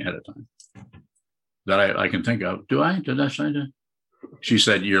anything ahead of time that I can think of. Do I? Did I say that? She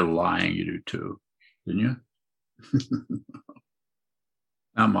said, you're lying. You do too. Didn't you?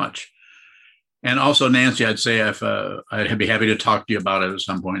 Not much. And also, Nancy, I'd say I'd be happy to talk to you about it at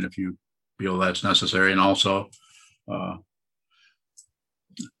some point if you feel that's necessary. And also,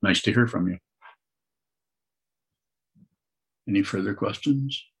 nice to hear from you. Any further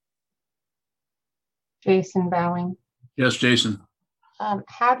questions? Jason Bowing. Yes, Jason.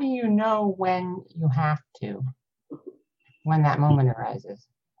 How do you know when you have to, when that moment arises?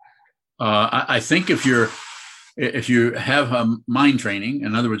 I think if you have a mind training,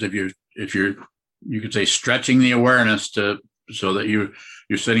 in other words, if you're you could say stretching the awareness so that you're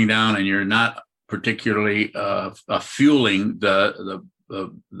sitting down and you're not particularly fueling the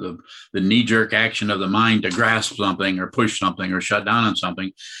knee-jerk action of the mind to grasp something or push something or shut down on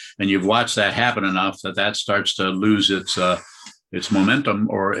something, and you've watched that happen enough that starts to lose its momentum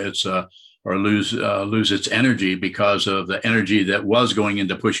or lose its energy, because of the energy that was going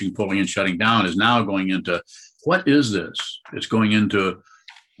into pushing, pulling, and shutting down is now going into, what is this? It's going into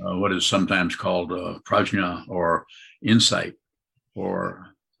what is sometimes called prajna, or insight, or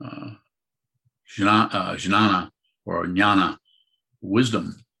jnana, or jnana,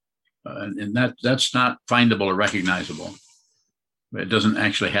 wisdom, and that's not findable or recognizable. It doesn't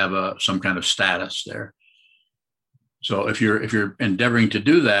actually have some kind of status there. So if you're endeavoring to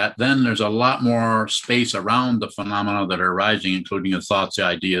do that, then there's a lot more space around the phenomena that are arising, including the thoughts, the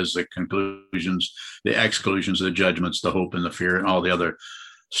ideas, the conclusions, the exclusions, the judgments, the hope and the fear, and all the other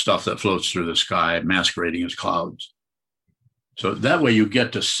stuff that floats through the sky, masquerading as clouds. So that way you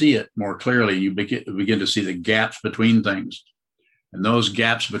get to see it more clearly. You begin to see the gaps between things. And those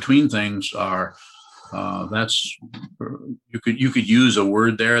gaps between things are, you could use a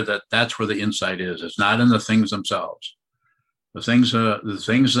word there that's where the insight is. It's not in the things themselves. The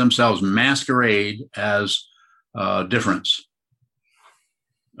things themselves masquerade as difference,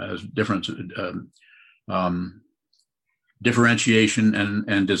 differentiation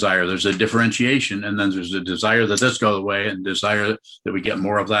and desire. There's a differentiation, and then there's a desire that this goes away, and desire that we get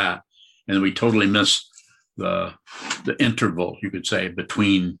more of that, and we totally miss the interval, you could say,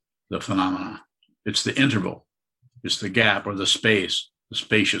 between the phenomena. It's the interval, it's the gap or the space, the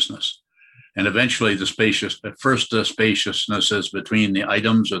spaciousness. And eventually the spaciousness is between the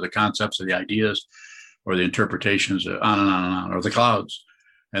items or the concepts or the ideas or the interpretations, on and on and on, or the clouds.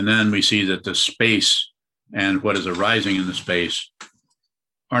 And then we see that the space and what is arising in the space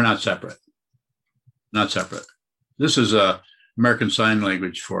are not separate. Not separate. This is American Sign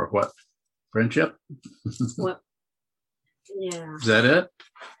Language for what? Friendship? What? Yeah. Is that it?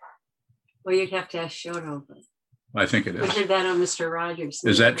 Well, you'd have to ask Shoto. I think it is. We did that on Mr. Rogers.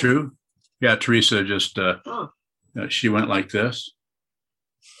 Is that true? Yeah, Teresa just, she went like this.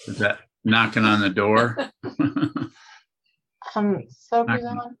 Is that knocking on the door? So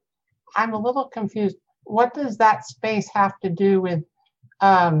Suzanne, I'm a little confused. What does that space have to do with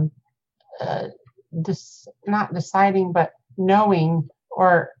not deciding, but knowing,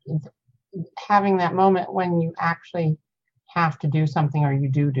 or having that moment when you actually have to do something, or you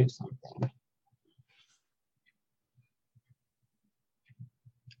do something?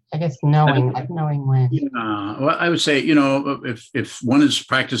 I guess knowing when. Well, I would say, if one is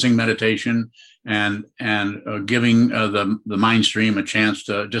practicing meditation and giving the mind stream a chance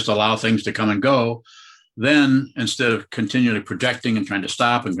to just allow things to come and go, then instead of continually projecting and trying to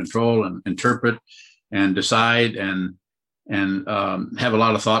stop and control and interpret and decide and have a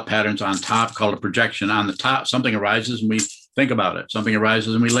lot of thought patterns on top, called a projection. On the top, something arises and we think about it. Something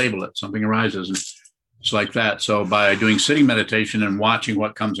arises and we label it. Something arises and it's like that. So by doing sitting meditation and watching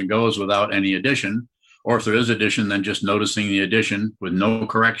what comes and goes without any addition, or if there is addition, then just noticing the addition with no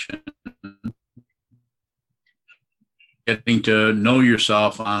correction, getting to know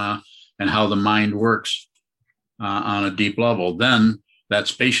yourself and how the mind works on a deep level, then that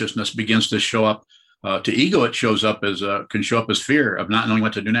spaciousness begins to show up. To ego, it shows up as can show up as fear of not knowing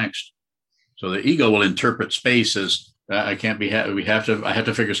what to do next. So the ego will interpret space as I can't be. I have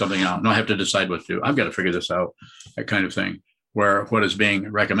to figure something out. No, I have to decide what to do. I've got to figure this out. That kind of thing. Where what is being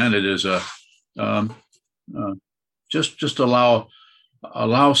recommended is just allow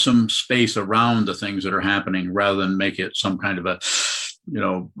some space around the things that are happening, rather than make it some kind of a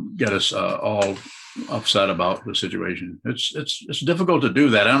get us all upset about the situation. It's difficult to do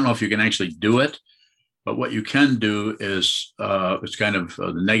that. I don't know if you can actually do it. But what you can do is, it's kind of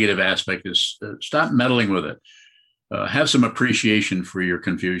the negative aspect is stop meddling with it. Have some appreciation for your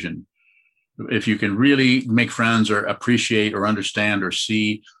confusion. If you can really make friends or appreciate or understand or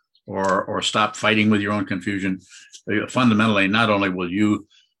see or stop fighting with your own confusion, fundamentally, not only will you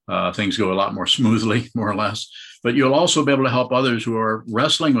things go a lot more smoothly, more or less, but you'll also be able to help others who are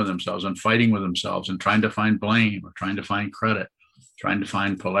wrestling with themselves and fighting with themselves and trying to find blame or trying to find credit, trying to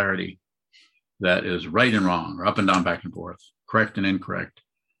find polarity. That is right and wrong, or up and down, back and forth, correct and incorrect.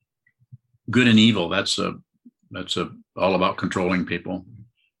 good and evil. That's all about controlling people.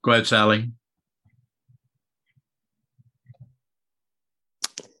 Go ahead, Sally.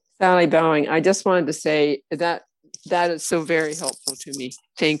 Sally Bowing. I just wanted to say that is so very helpful to me.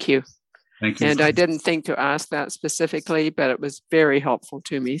 Thank you. Thank you. And I didn't think to ask that specifically, but it was very helpful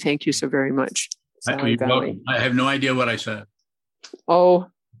to me. Thank you so very much, Sally Bowing. I have no idea what I said. Oh.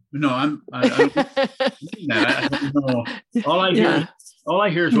 No, I don't know. All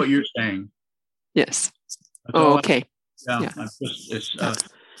I hear is what you're saying. Yes. Oh, okay.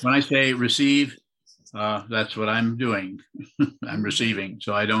 When I say receive, that's what I'm doing. I'm receiving.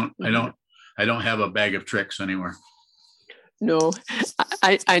 So I don't have a bag of tricks anymore. No,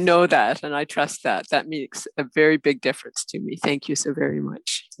 I know that, and I trust that. That makes a very big difference to me. Thank you so very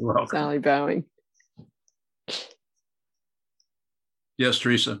much. You're welcome. Sally Bowing. Yes,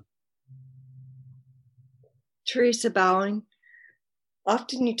 Teresa. Teresa Bowing.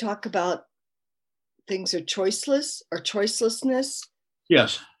 Often you talk about things are choiceless or choicelessness.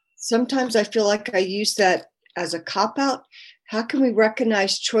 Yes. Sometimes I feel like I use that as a cop-out. How can we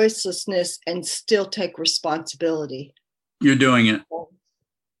recognize choicelessness and still take responsibility? You're doing it.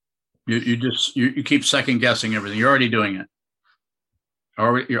 You keep second guessing everything. You're already doing it.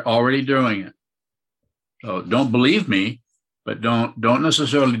 You're already doing it. So don't believe me, but don't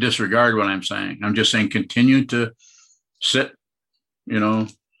necessarily disregard what I'm saying. I'm just saying continue to sit. We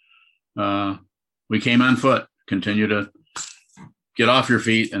came on foot. Continue to get off your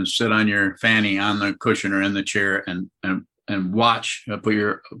feet and sit on your fanny on the cushion or in the chair and watch. Put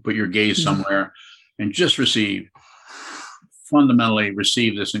your gaze somewhere and just fundamentally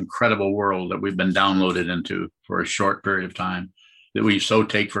receive this incredible world that we've been downloaded into for a short period of time that we so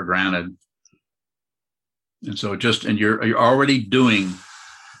take for granted. And so you're already doing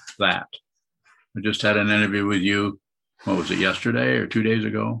that. I just had an interview with you. What was it, yesterday or 2 days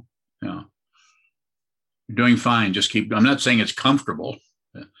ago? Yeah. You're doing fine. Just I'm not saying it's comfortable.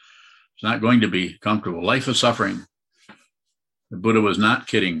 It's not going to be comfortable. Life is suffering. The Buddha was not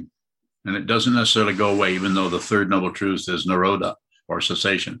kidding. And it doesn't necessarily go away, even though the third noble truth is nirodha, or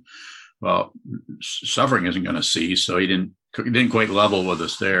cessation. Well, suffering isn't going to cease. So he didn't quite level with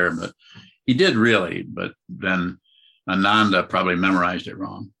us there, but he did really. But then Ananda probably memorized it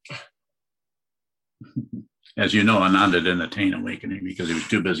wrong. As you know, Ananda didn't attain awakening because he was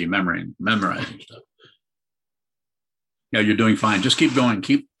too busy memorizing stuff. Yeah, you're doing fine. Just keep going.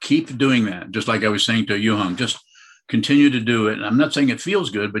 Keep doing that. Just like I was saying to Yuhong, just continue to do it. And I'm not saying it feels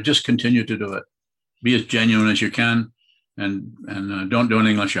good, but just continue to do it. Be as genuine as you can, and don't do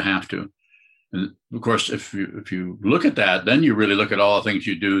anything unless you have to. And of course, if you look at that, then you really look at all the things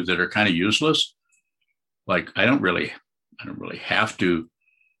you do that are kind of useless. Like I don't really have to,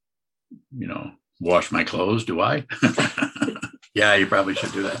 wash my clothes, do I? Yeah, you probably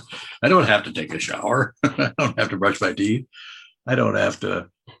should do that. I don't have to take a shower. I don't have to brush my teeth. I don't have to.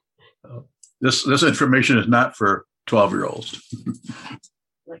 This information is not for 12-year-olds.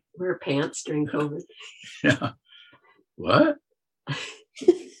 Like wear pants during COVID. Yeah. What?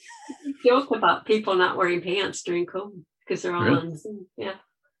 Joke about people not wearing pants during COVID because they're all on Zoom. Yeah.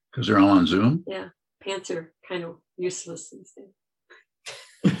 Because they're all on Zoom? Yeah. Pants are kind of useless instead.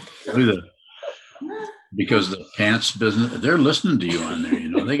 Because the pants business, they're listening to you on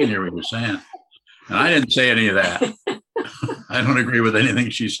there. They can hear what you're saying. And I didn't say any of that. I don't agree with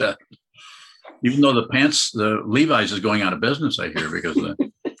anything she said. Even though the Levi's is going out of business, I hear, because of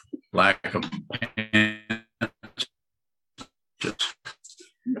the lack of pants.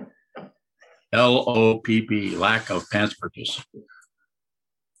 LOPP, lack of pants purchase.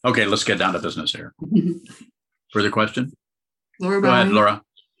 Okay, let's get down to business here. Further question? Laura, go ahead, Laura.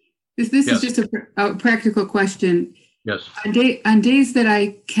 This is just a practical question. Yes. On days that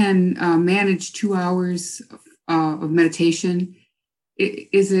I can manage 2 hours of meditation,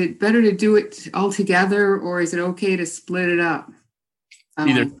 is it better to do it all together, or is it okay to split it up?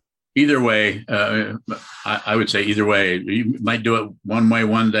 Either way, I would say either way. You might do it one way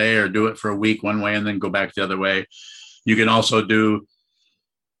one day, or do it for a week one way and then go back the other way. You can also do,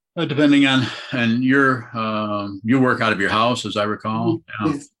 depending on, and you work out of your house, as I recall. Mm-hmm.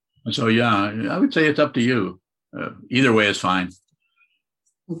 Yeah. Yes. So yeah, I would say it's up to you. Either way is fine.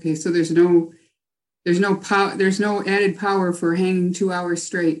 Okay, so there's no added power for hanging 2 hours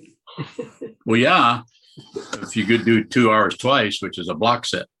straight. Well, yeah, if you could do 2 hours twice, which is a block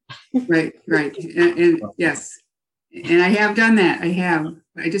set. Right, and yes, and I have done that.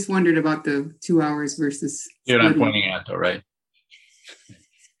 I just wondered about the 2 hours versus. You know what I'm pointing at, though, right?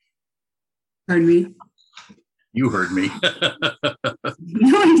 Pardon me. You heard me.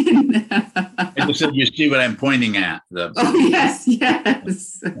 No, I didn't. I just said, you see what I'm pointing at. Oh, yes. Yeah,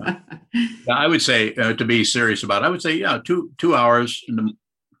 I would say to be serious about it, I would say, yeah, 2 hours in the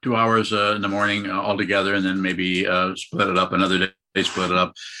 2 hours in the morning altogether, and then maybe split it up another day, split it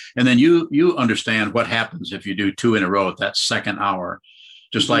up. And then you understand what happens if you do 2 in a row at that second hour.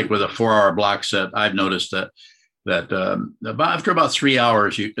 Just like with a 4-hour block set, I've noticed that after about 3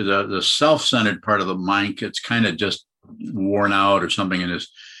 hours, the self-centered part of the mind gets kind of just worn out or something,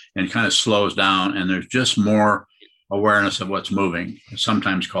 and kind of slows down, and there's just more awareness of what's moving. It's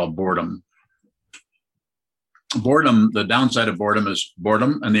sometimes called boredom. Boredom, the downside of boredom is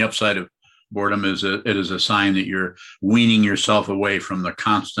boredom, and the upside of boredom is it is a sign that you're weaning yourself away from the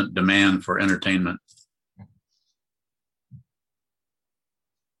constant demand for entertainment.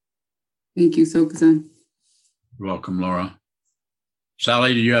 Thank you, Soka-san. You're welcome, Laura.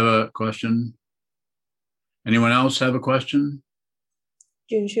 Sally, did you have a question? Anyone else have a question?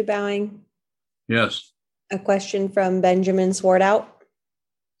 Junshu bowing. Yes. A question from Benjamin Swartout.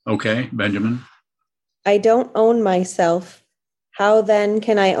 Okay, Benjamin. I don't own myself. How then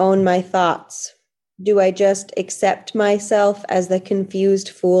can I own my thoughts? Do I just accept myself as the confused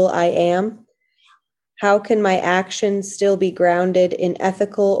fool I am? How can my actions still be grounded in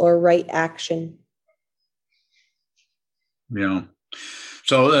ethical or right action? Yeah.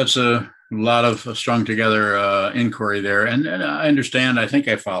 So that's a lot of strung together inquiry there. And I understand, I think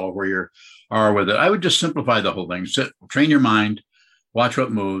I follow where you are with it. I would just simplify the whole thing. Train your mind, watch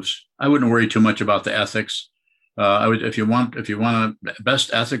what moves. I wouldn't worry too much about the ethics. I would, if you want a best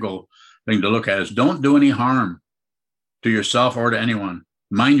ethical thing to look at is don't do any harm to yourself or to anyone.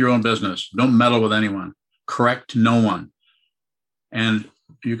 Mind your own business. Don't meddle with anyone. Correct no one. And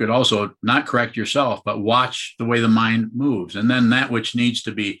you could also not correct yourself, but watch the way the mind moves. And then that which needs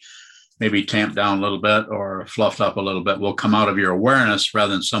to be maybe tamped down a little bit or fluffed up a little bit will come out of your awareness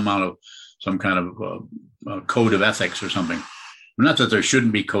rather than some kind of code of ethics or something. Not that there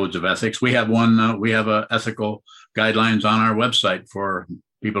shouldn't be codes of ethics. We have one. We have ethical guidelines on our website for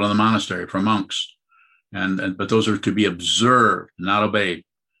people in the monastery, for monks, but those are to be observed, not obeyed.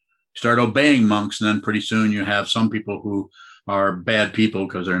 Start obeying monks, and then pretty soon you have some people who are bad people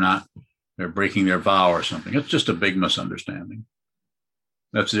because they're breaking their vow or something. It's just a big misunderstanding.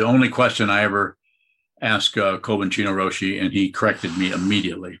 That's the only question I ever asked Kobun Chino Roshi, and he corrected me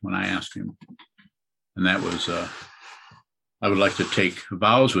immediately when I asked him. And that was, I would like to take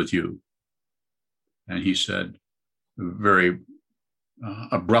vows with you. And he said very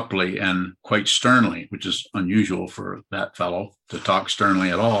abruptly and quite sternly, which is unusual for that fellow to talk sternly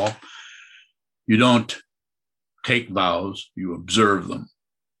at all. You don't take vows, you observe them.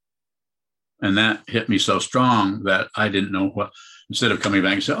 And that hit me so strong that I didn't know what, instead of coming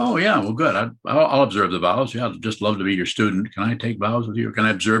back and say, oh yeah, well good, I'll observe the vows. Yeah, I'd just love to be your student. Can I take vows with you? Or can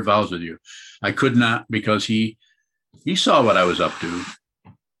I observe vows with you? I could not, because he saw what I was up to.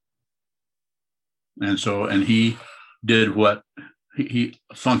 And he did what he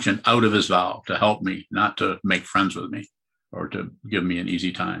functioned out of his vow to help me, not to make friends with me or to give me an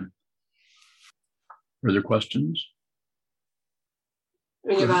easy time. Further questions?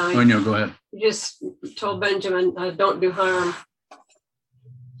 Oh, no, go ahead. You just told Benjamin, don't do harm.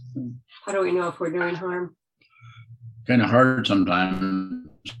 How do we know if we're doing harm? Kind of hard sometimes.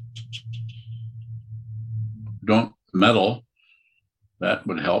 Don't meddle. That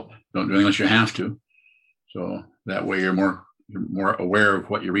would help. Don't do it unless you have to. So that way you're more aware of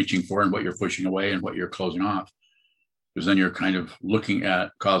what you're reaching for and what you're pushing away and what you're closing off. Because then you're kind of looking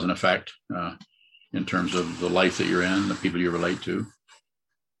at cause and effect in terms of the life that you're in, the people you relate to.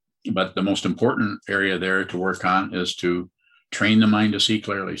 But the most important area there to work on is to train the mind to see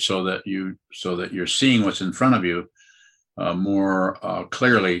clearly, so that you're seeing what's in front of you more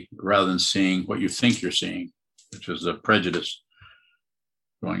clearly, rather than seeing what you think you're seeing, which is the prejudice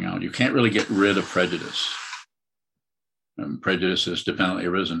going out. You can't really get rid of prejudice. Prejudice is dependently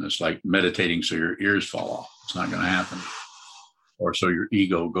arisen. It's like meditating so your ears fall off. It's not going to happen. Or so your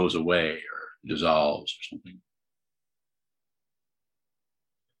ego goes away or dissolves or something.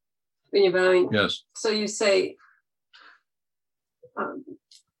 Yes. So you say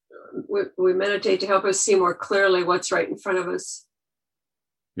we meditate to help us see more clearly what's right in front of us.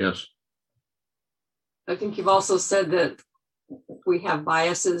 Yes. I think you've also said that we have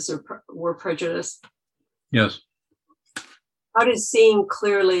biases or we're prejudiced. Yes. How does seeing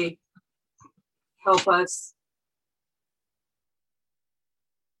clearly help us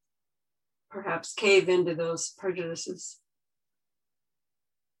perhaps cave into those prejudices?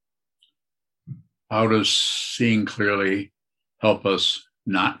 How does seeing clearly help us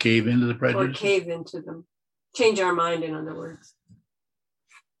not cave into the prejudice? Or cave into them. Change our mind, in other words.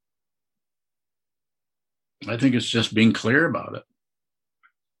 I think it's just being clear about it.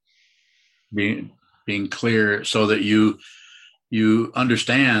 being clear so that you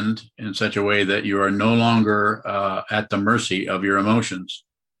understand in such a way that you are no longer at the mercy of your emotions.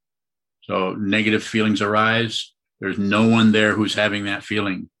 So negative feelings arise. There's no one there who's having that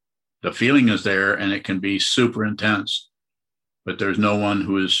feeling. The feeling is there and it can be super intense, but there's no one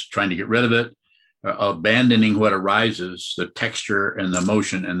who is trying to get rid of it, abandoning what arises, the texture and the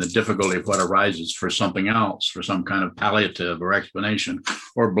emotion and the difficulty of what arises for something else, for some kind of palliative or explanation,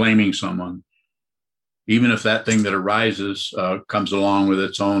 or blaming someone. Even if that thing that arises comes along with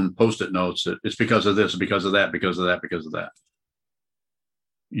its own Post-it notes, it's because of this, because of that, because of that, because of that.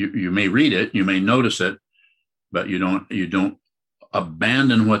 You may read it, you may notice it, but you don't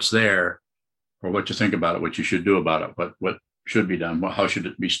abandon what's there or what you think about it, what you should do about it, what should be done, how should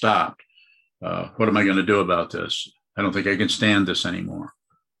it be stopped? What am I going to do about this? I don't think I can stand this anymore.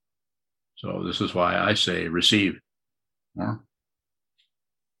 So this is why I say receive more.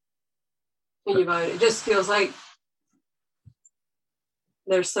 Thinking about it, it just feels like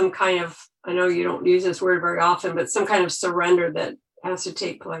there's some kind of, I know you don't use this word very often, but some kind of surrender that has to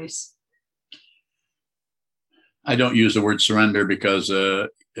take place. I don't use the word surrender because the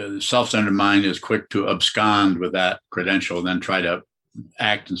self-centered mind is quick to abscond with that credential and then try to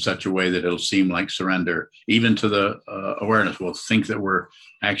act in such a way that it'll seem like surrender. Even to the awareness, we'll think that we're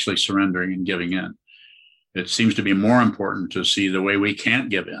actually surrendering and giving in. It seems to be more important to see the way we can't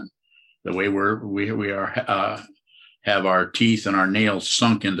give in, the way we have our teeth and our nails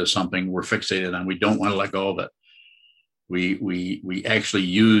sunk into something we're fixated on. We don't want to let go of it. We actually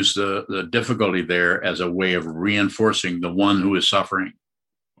use the difficulty there as a way of reinforcing the one who is suffering.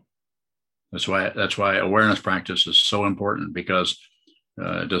 That's why awareness practice is so important, because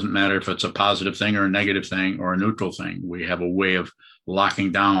it doesn't matter if it's a positive thing or a negative thing or a neutral thing. We have a way of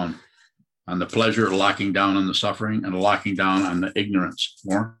locking down on the pleasure, locking down on the suffering, and locking down on the ignorance.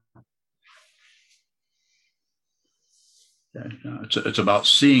 More. Okay. It's about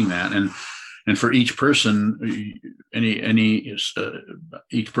seeing that, and for each person,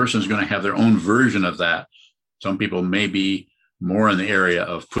 each person is going to have their own version of that. Some people may be more in the area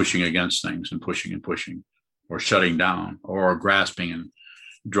of pushing against things and pushing, or shutting down, or grasping and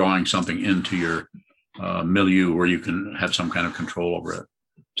drawing something into your milieu where you can have some kind of control over it.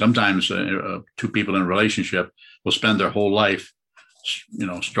 Sometimes two people in a relationship will spend their whole life,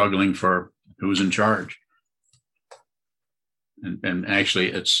 struggling for who's in charge. And actually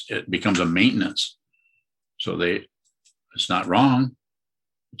it becomes a maintenance. So it's not wrong.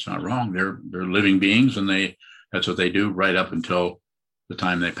 It's not wrong. They're living beings, and that's what they do right up until the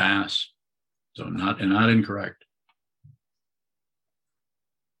time they pass. So not incorrect.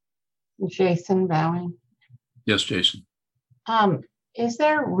 Jason bowing. Yes, Jason. Is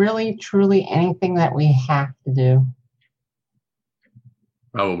there really truly anything that we have to do?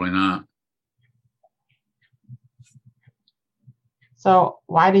 Probably not. So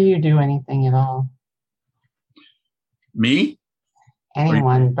why do you do anything at all? Me?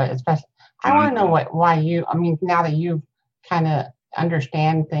 Anyone, but especially, I want to know why you, now that you kind of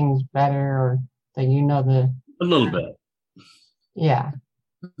understand things better, or that you know a little bit. Yeah.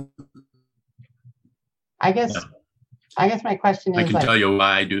 I guess my question is, I can tell you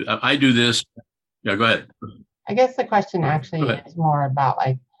why I do. I do this. Yeah, go ahead. I guess the question actually is more about,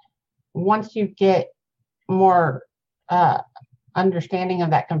 like, once you get more understanding of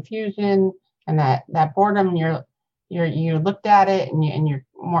that confusion and that boredom, you looked at it and you're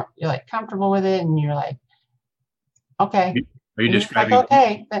like comfortable with it, and you're like, okay. Are you describing? Like,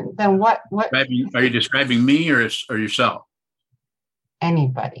 okay, then what? Are you describing me or yourself?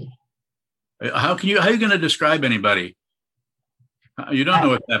 Anybody. How are you going to describe anybody? You don't know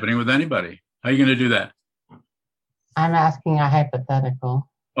what's happening with anybody. How are you going to do that? I'm asking a hypothetical.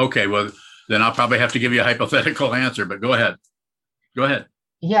 Okay, well, then I'll probably have to give you a hypothetical answer, but go ahead. Go ahead.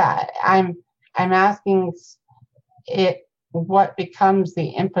 Yeah, I'm asking what becomes the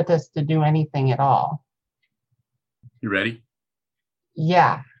impetus to do anything at all. You ready?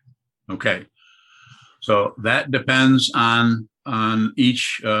 Yeah. Okay. So that depends on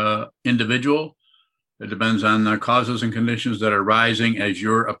each individual. It depends on the causes and conditions that are rising as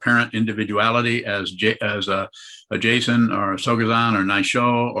your apparent individuality, as a Jason or Sogazan or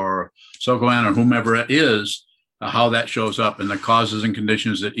Naisho or Sokoan or whomever it is, how that shows up, and the causes and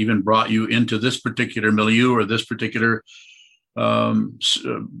conditions that even brought you into this particular milieu or this particular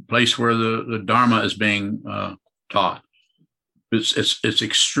place where the Dharma is being taught. It's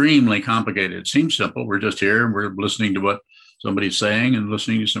extremely complicated. It seems simple. We're just here and we're listening to what somebody's saying and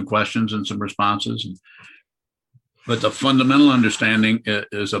listening to some questions and some responses. But the fundamental understanding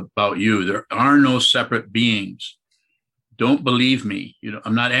is about you. There are no separate beings. don't believe me.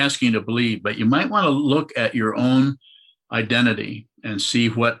 I'm not asking you to believe, but you might want to look at your own identity and see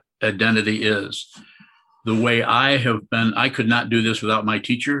what identity is. The way I have been, I could not do this without my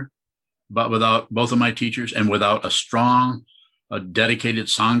teacher, but without both of my teachers and without a strong, dedicated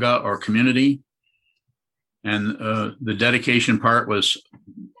Sangha or community. And the dedication part was,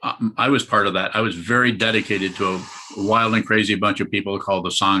 I was part of that. I was very dedicated to a wild and crazy bunch of people called the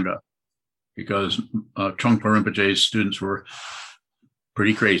Sangha, because Trungpa Rinpoche's students were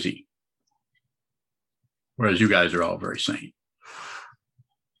pretty crazy, whereas you guys are all very sane.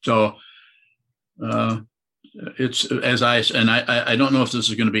 So it's I don't know if this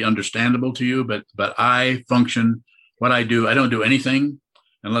is going to be understandable to you, but I function, what I do, I don't do anything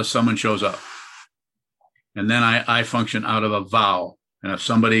unless someone shows up. And then I function out of a vow. And if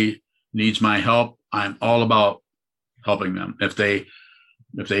somebody needs my help, I'm all about helping them. If they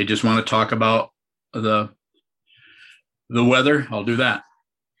just want to talk about the weather, I'll do that.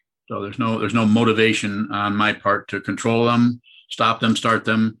 So there's no motivation on my part to control them, stop them, start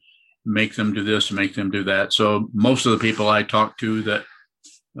them, make them do this, make them do that. So most of the people I talk to that,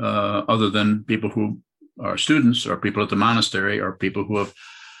 other than people who are students or people at the monastery or people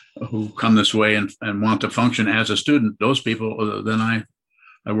who come this way and want to function as a student, those people, then I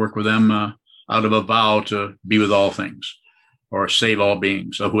work with them out of a vow to be with all things or save all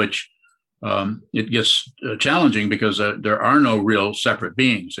beings, of which it gets challenging because there are no real separate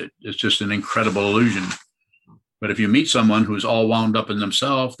beings. It's just an incredible illusion. But if you meet someone who's all wound up in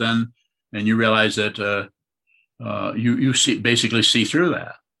themselves, and you realize that you basically see through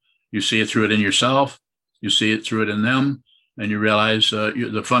that. You see it through it in yourself. You see it through it in them. And you realize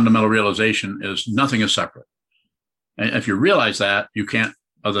the fundamental realization is nothing is separate. And if you realize that, you can't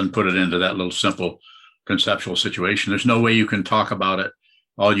other than put it into that little simple conceptual situation. There's no way you can talk about it.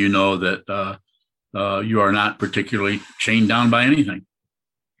 All you know that you are not particularly chained down by anything.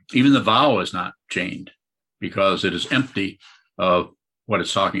 Even the vow is not chained because it is empty of what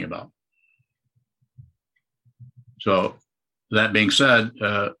it's talking about. So that being said,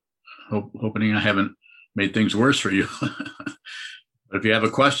 hoping I haven't made things worse for you. But if you have a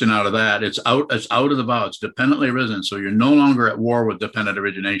question out of that, it's out of the vow. It's dependently arisen. So you're no longer at war with dependent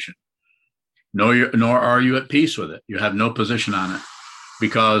origination. Nor are you at peace with it. You have no position on it.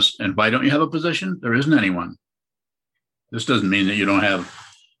 Because, and why don't you have a position? There isn't anyone. This doesn't mean that you don't have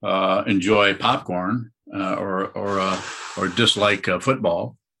enjoy popcorn or dislike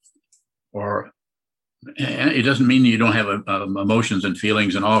football, or it doesn't mean you don't have emotions and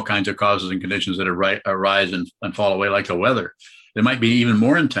feelings and all kinds of causes and conditions that arise and fall away like the weather. They might be even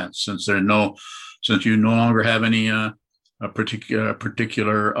more intense since you no longer have any particular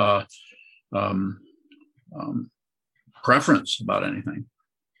preference about anything.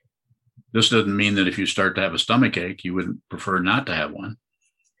 This doesn't mean that if you start to have a stomach ache, you would prefer not to have one.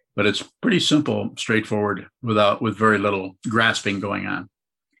 But it's pretty simple, straightforward, with very little grasping going on.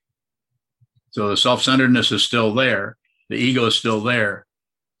 So the self-centeredness is still there. The ego is still there.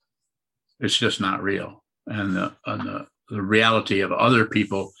 It's just not real. And the reality of other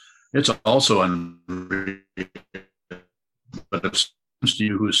people, it's also unreal. But if it comes to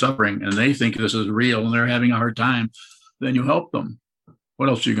you who's suffering and they think this is real and they're having a hard time, then you help them. What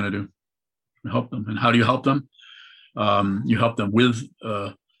else are you going to do? You help them. And how do you help them? You help them with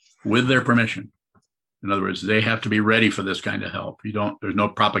their permission. In other words, they have to be ready for this kind of help. There's no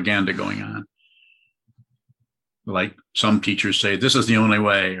propaganda going on. Like some teachers say, this is the only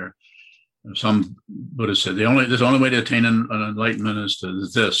way, or some Buddhists said, the only way to attain an enlightenment is to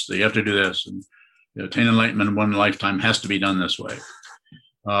this. You have to do this, and attain enlightenment in one lifetime has to be done this way.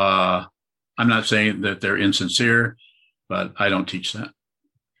 I'm not saying that they're insincere, but I don't teach that.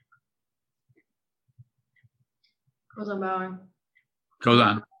 Goes on bowing. Goes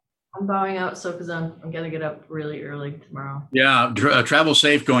on. I'm bowing out, so because I'm gonna get up really early tomorrow. Yeah, travel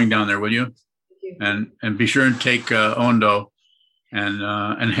safe going down there, will you? And be sure and take Ondo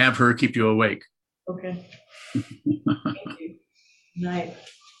and have her keep you awake. Okay. Thank you. Night.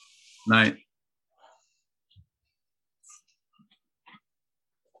 Night.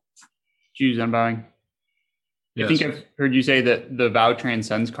 Jews unbowing. Yes. I think I've heard you say that the vow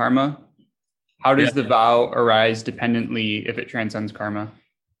transcends karma. How does the vow arise dependently if it transcends karma?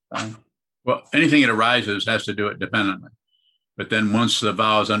 Well, anything that arises has to do it dependently. But then once the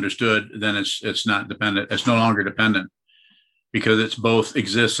vow is understood, then it's not dependent. It's no longer dependent because it's both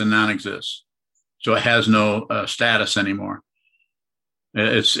exists and non-exists. So it has no status anymore.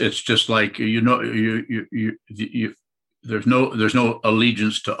 It's just like there's no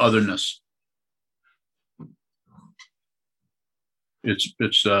allegiance to otherness. It's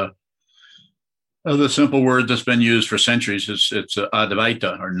The simple word that's been used for centuries is it's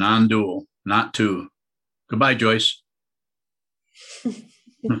advaita, or non-dual, not two. Goodbye, Joyce.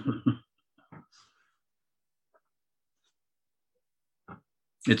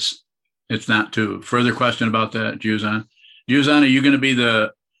 It's not two. Further question about that, Juzan? Juzan, are you going to be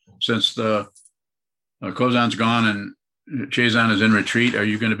since the Kozan's gone and Chazan is in retreat, are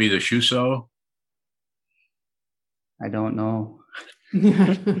you going to be the Shuso? I don't know.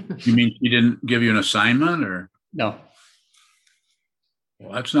 You mean he didn't give you an assignment, or? No.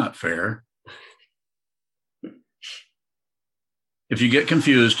 Well, that's not fair. If you get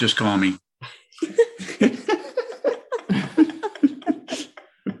confused, just call me.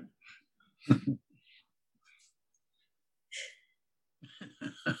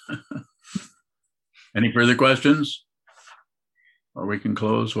 Any further questions? Or we can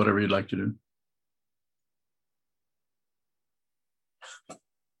close, whatever you'd like to do.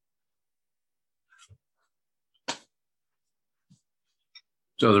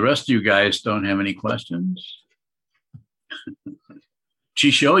 So the rest of you guys don't have any questions?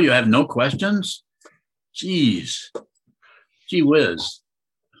 Chisho, you have no questions? Jeez. Gee whiz.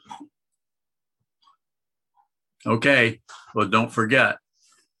 Okay, well, don't forget,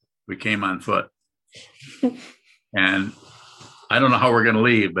 we came on foot. And I don't know how we're going to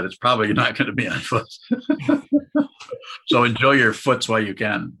leave, but it's probably not going to be on foot. So enjoy your foots while you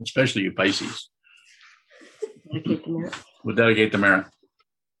can, especially you Pisces. Dedicate the merit. We'll dedicate the merit.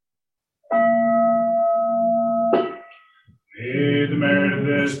 May the merit of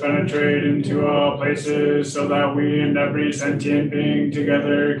this penetrate into all places, so that we and every sentient being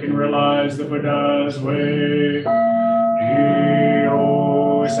together can realize the Buddha's way.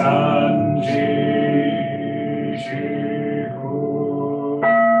 Hyo Sanji Shiku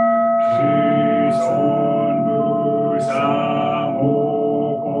Shison Busa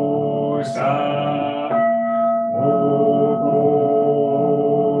Moko Sa Moko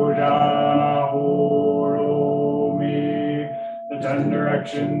Da Horomi. The 10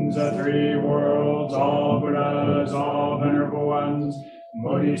 directions, the 3 worlds, all Buddhas, all venerable ones,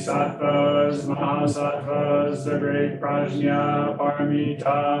 Bodhisattvas, Mahasattvas, the great Prajna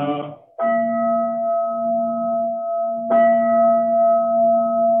Paramita.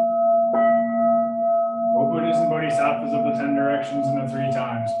 O Buddhas and Bodhisattvas of the 10 directions and the 3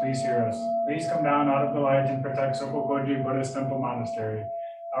 times, please hear us. Please come down out of the light and protect Sokokoji Buddhist Temple Monastery,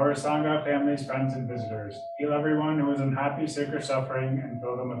 our Sangha, families, friends, and visitors. Heal everyone who is unhappy, sick, or suffering, and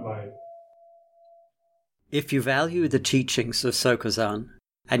fill them with light. If you value the teachings of Sokuzan,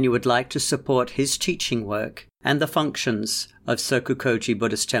 and you would like to support his teaching work and the functions of Sokukoji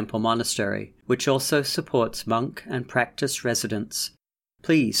Buddhist Temple Monastery, which also supports monk and practice residents,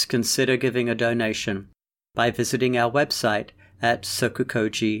 please consider giving a donation by visiting our website at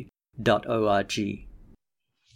sokukoji.org.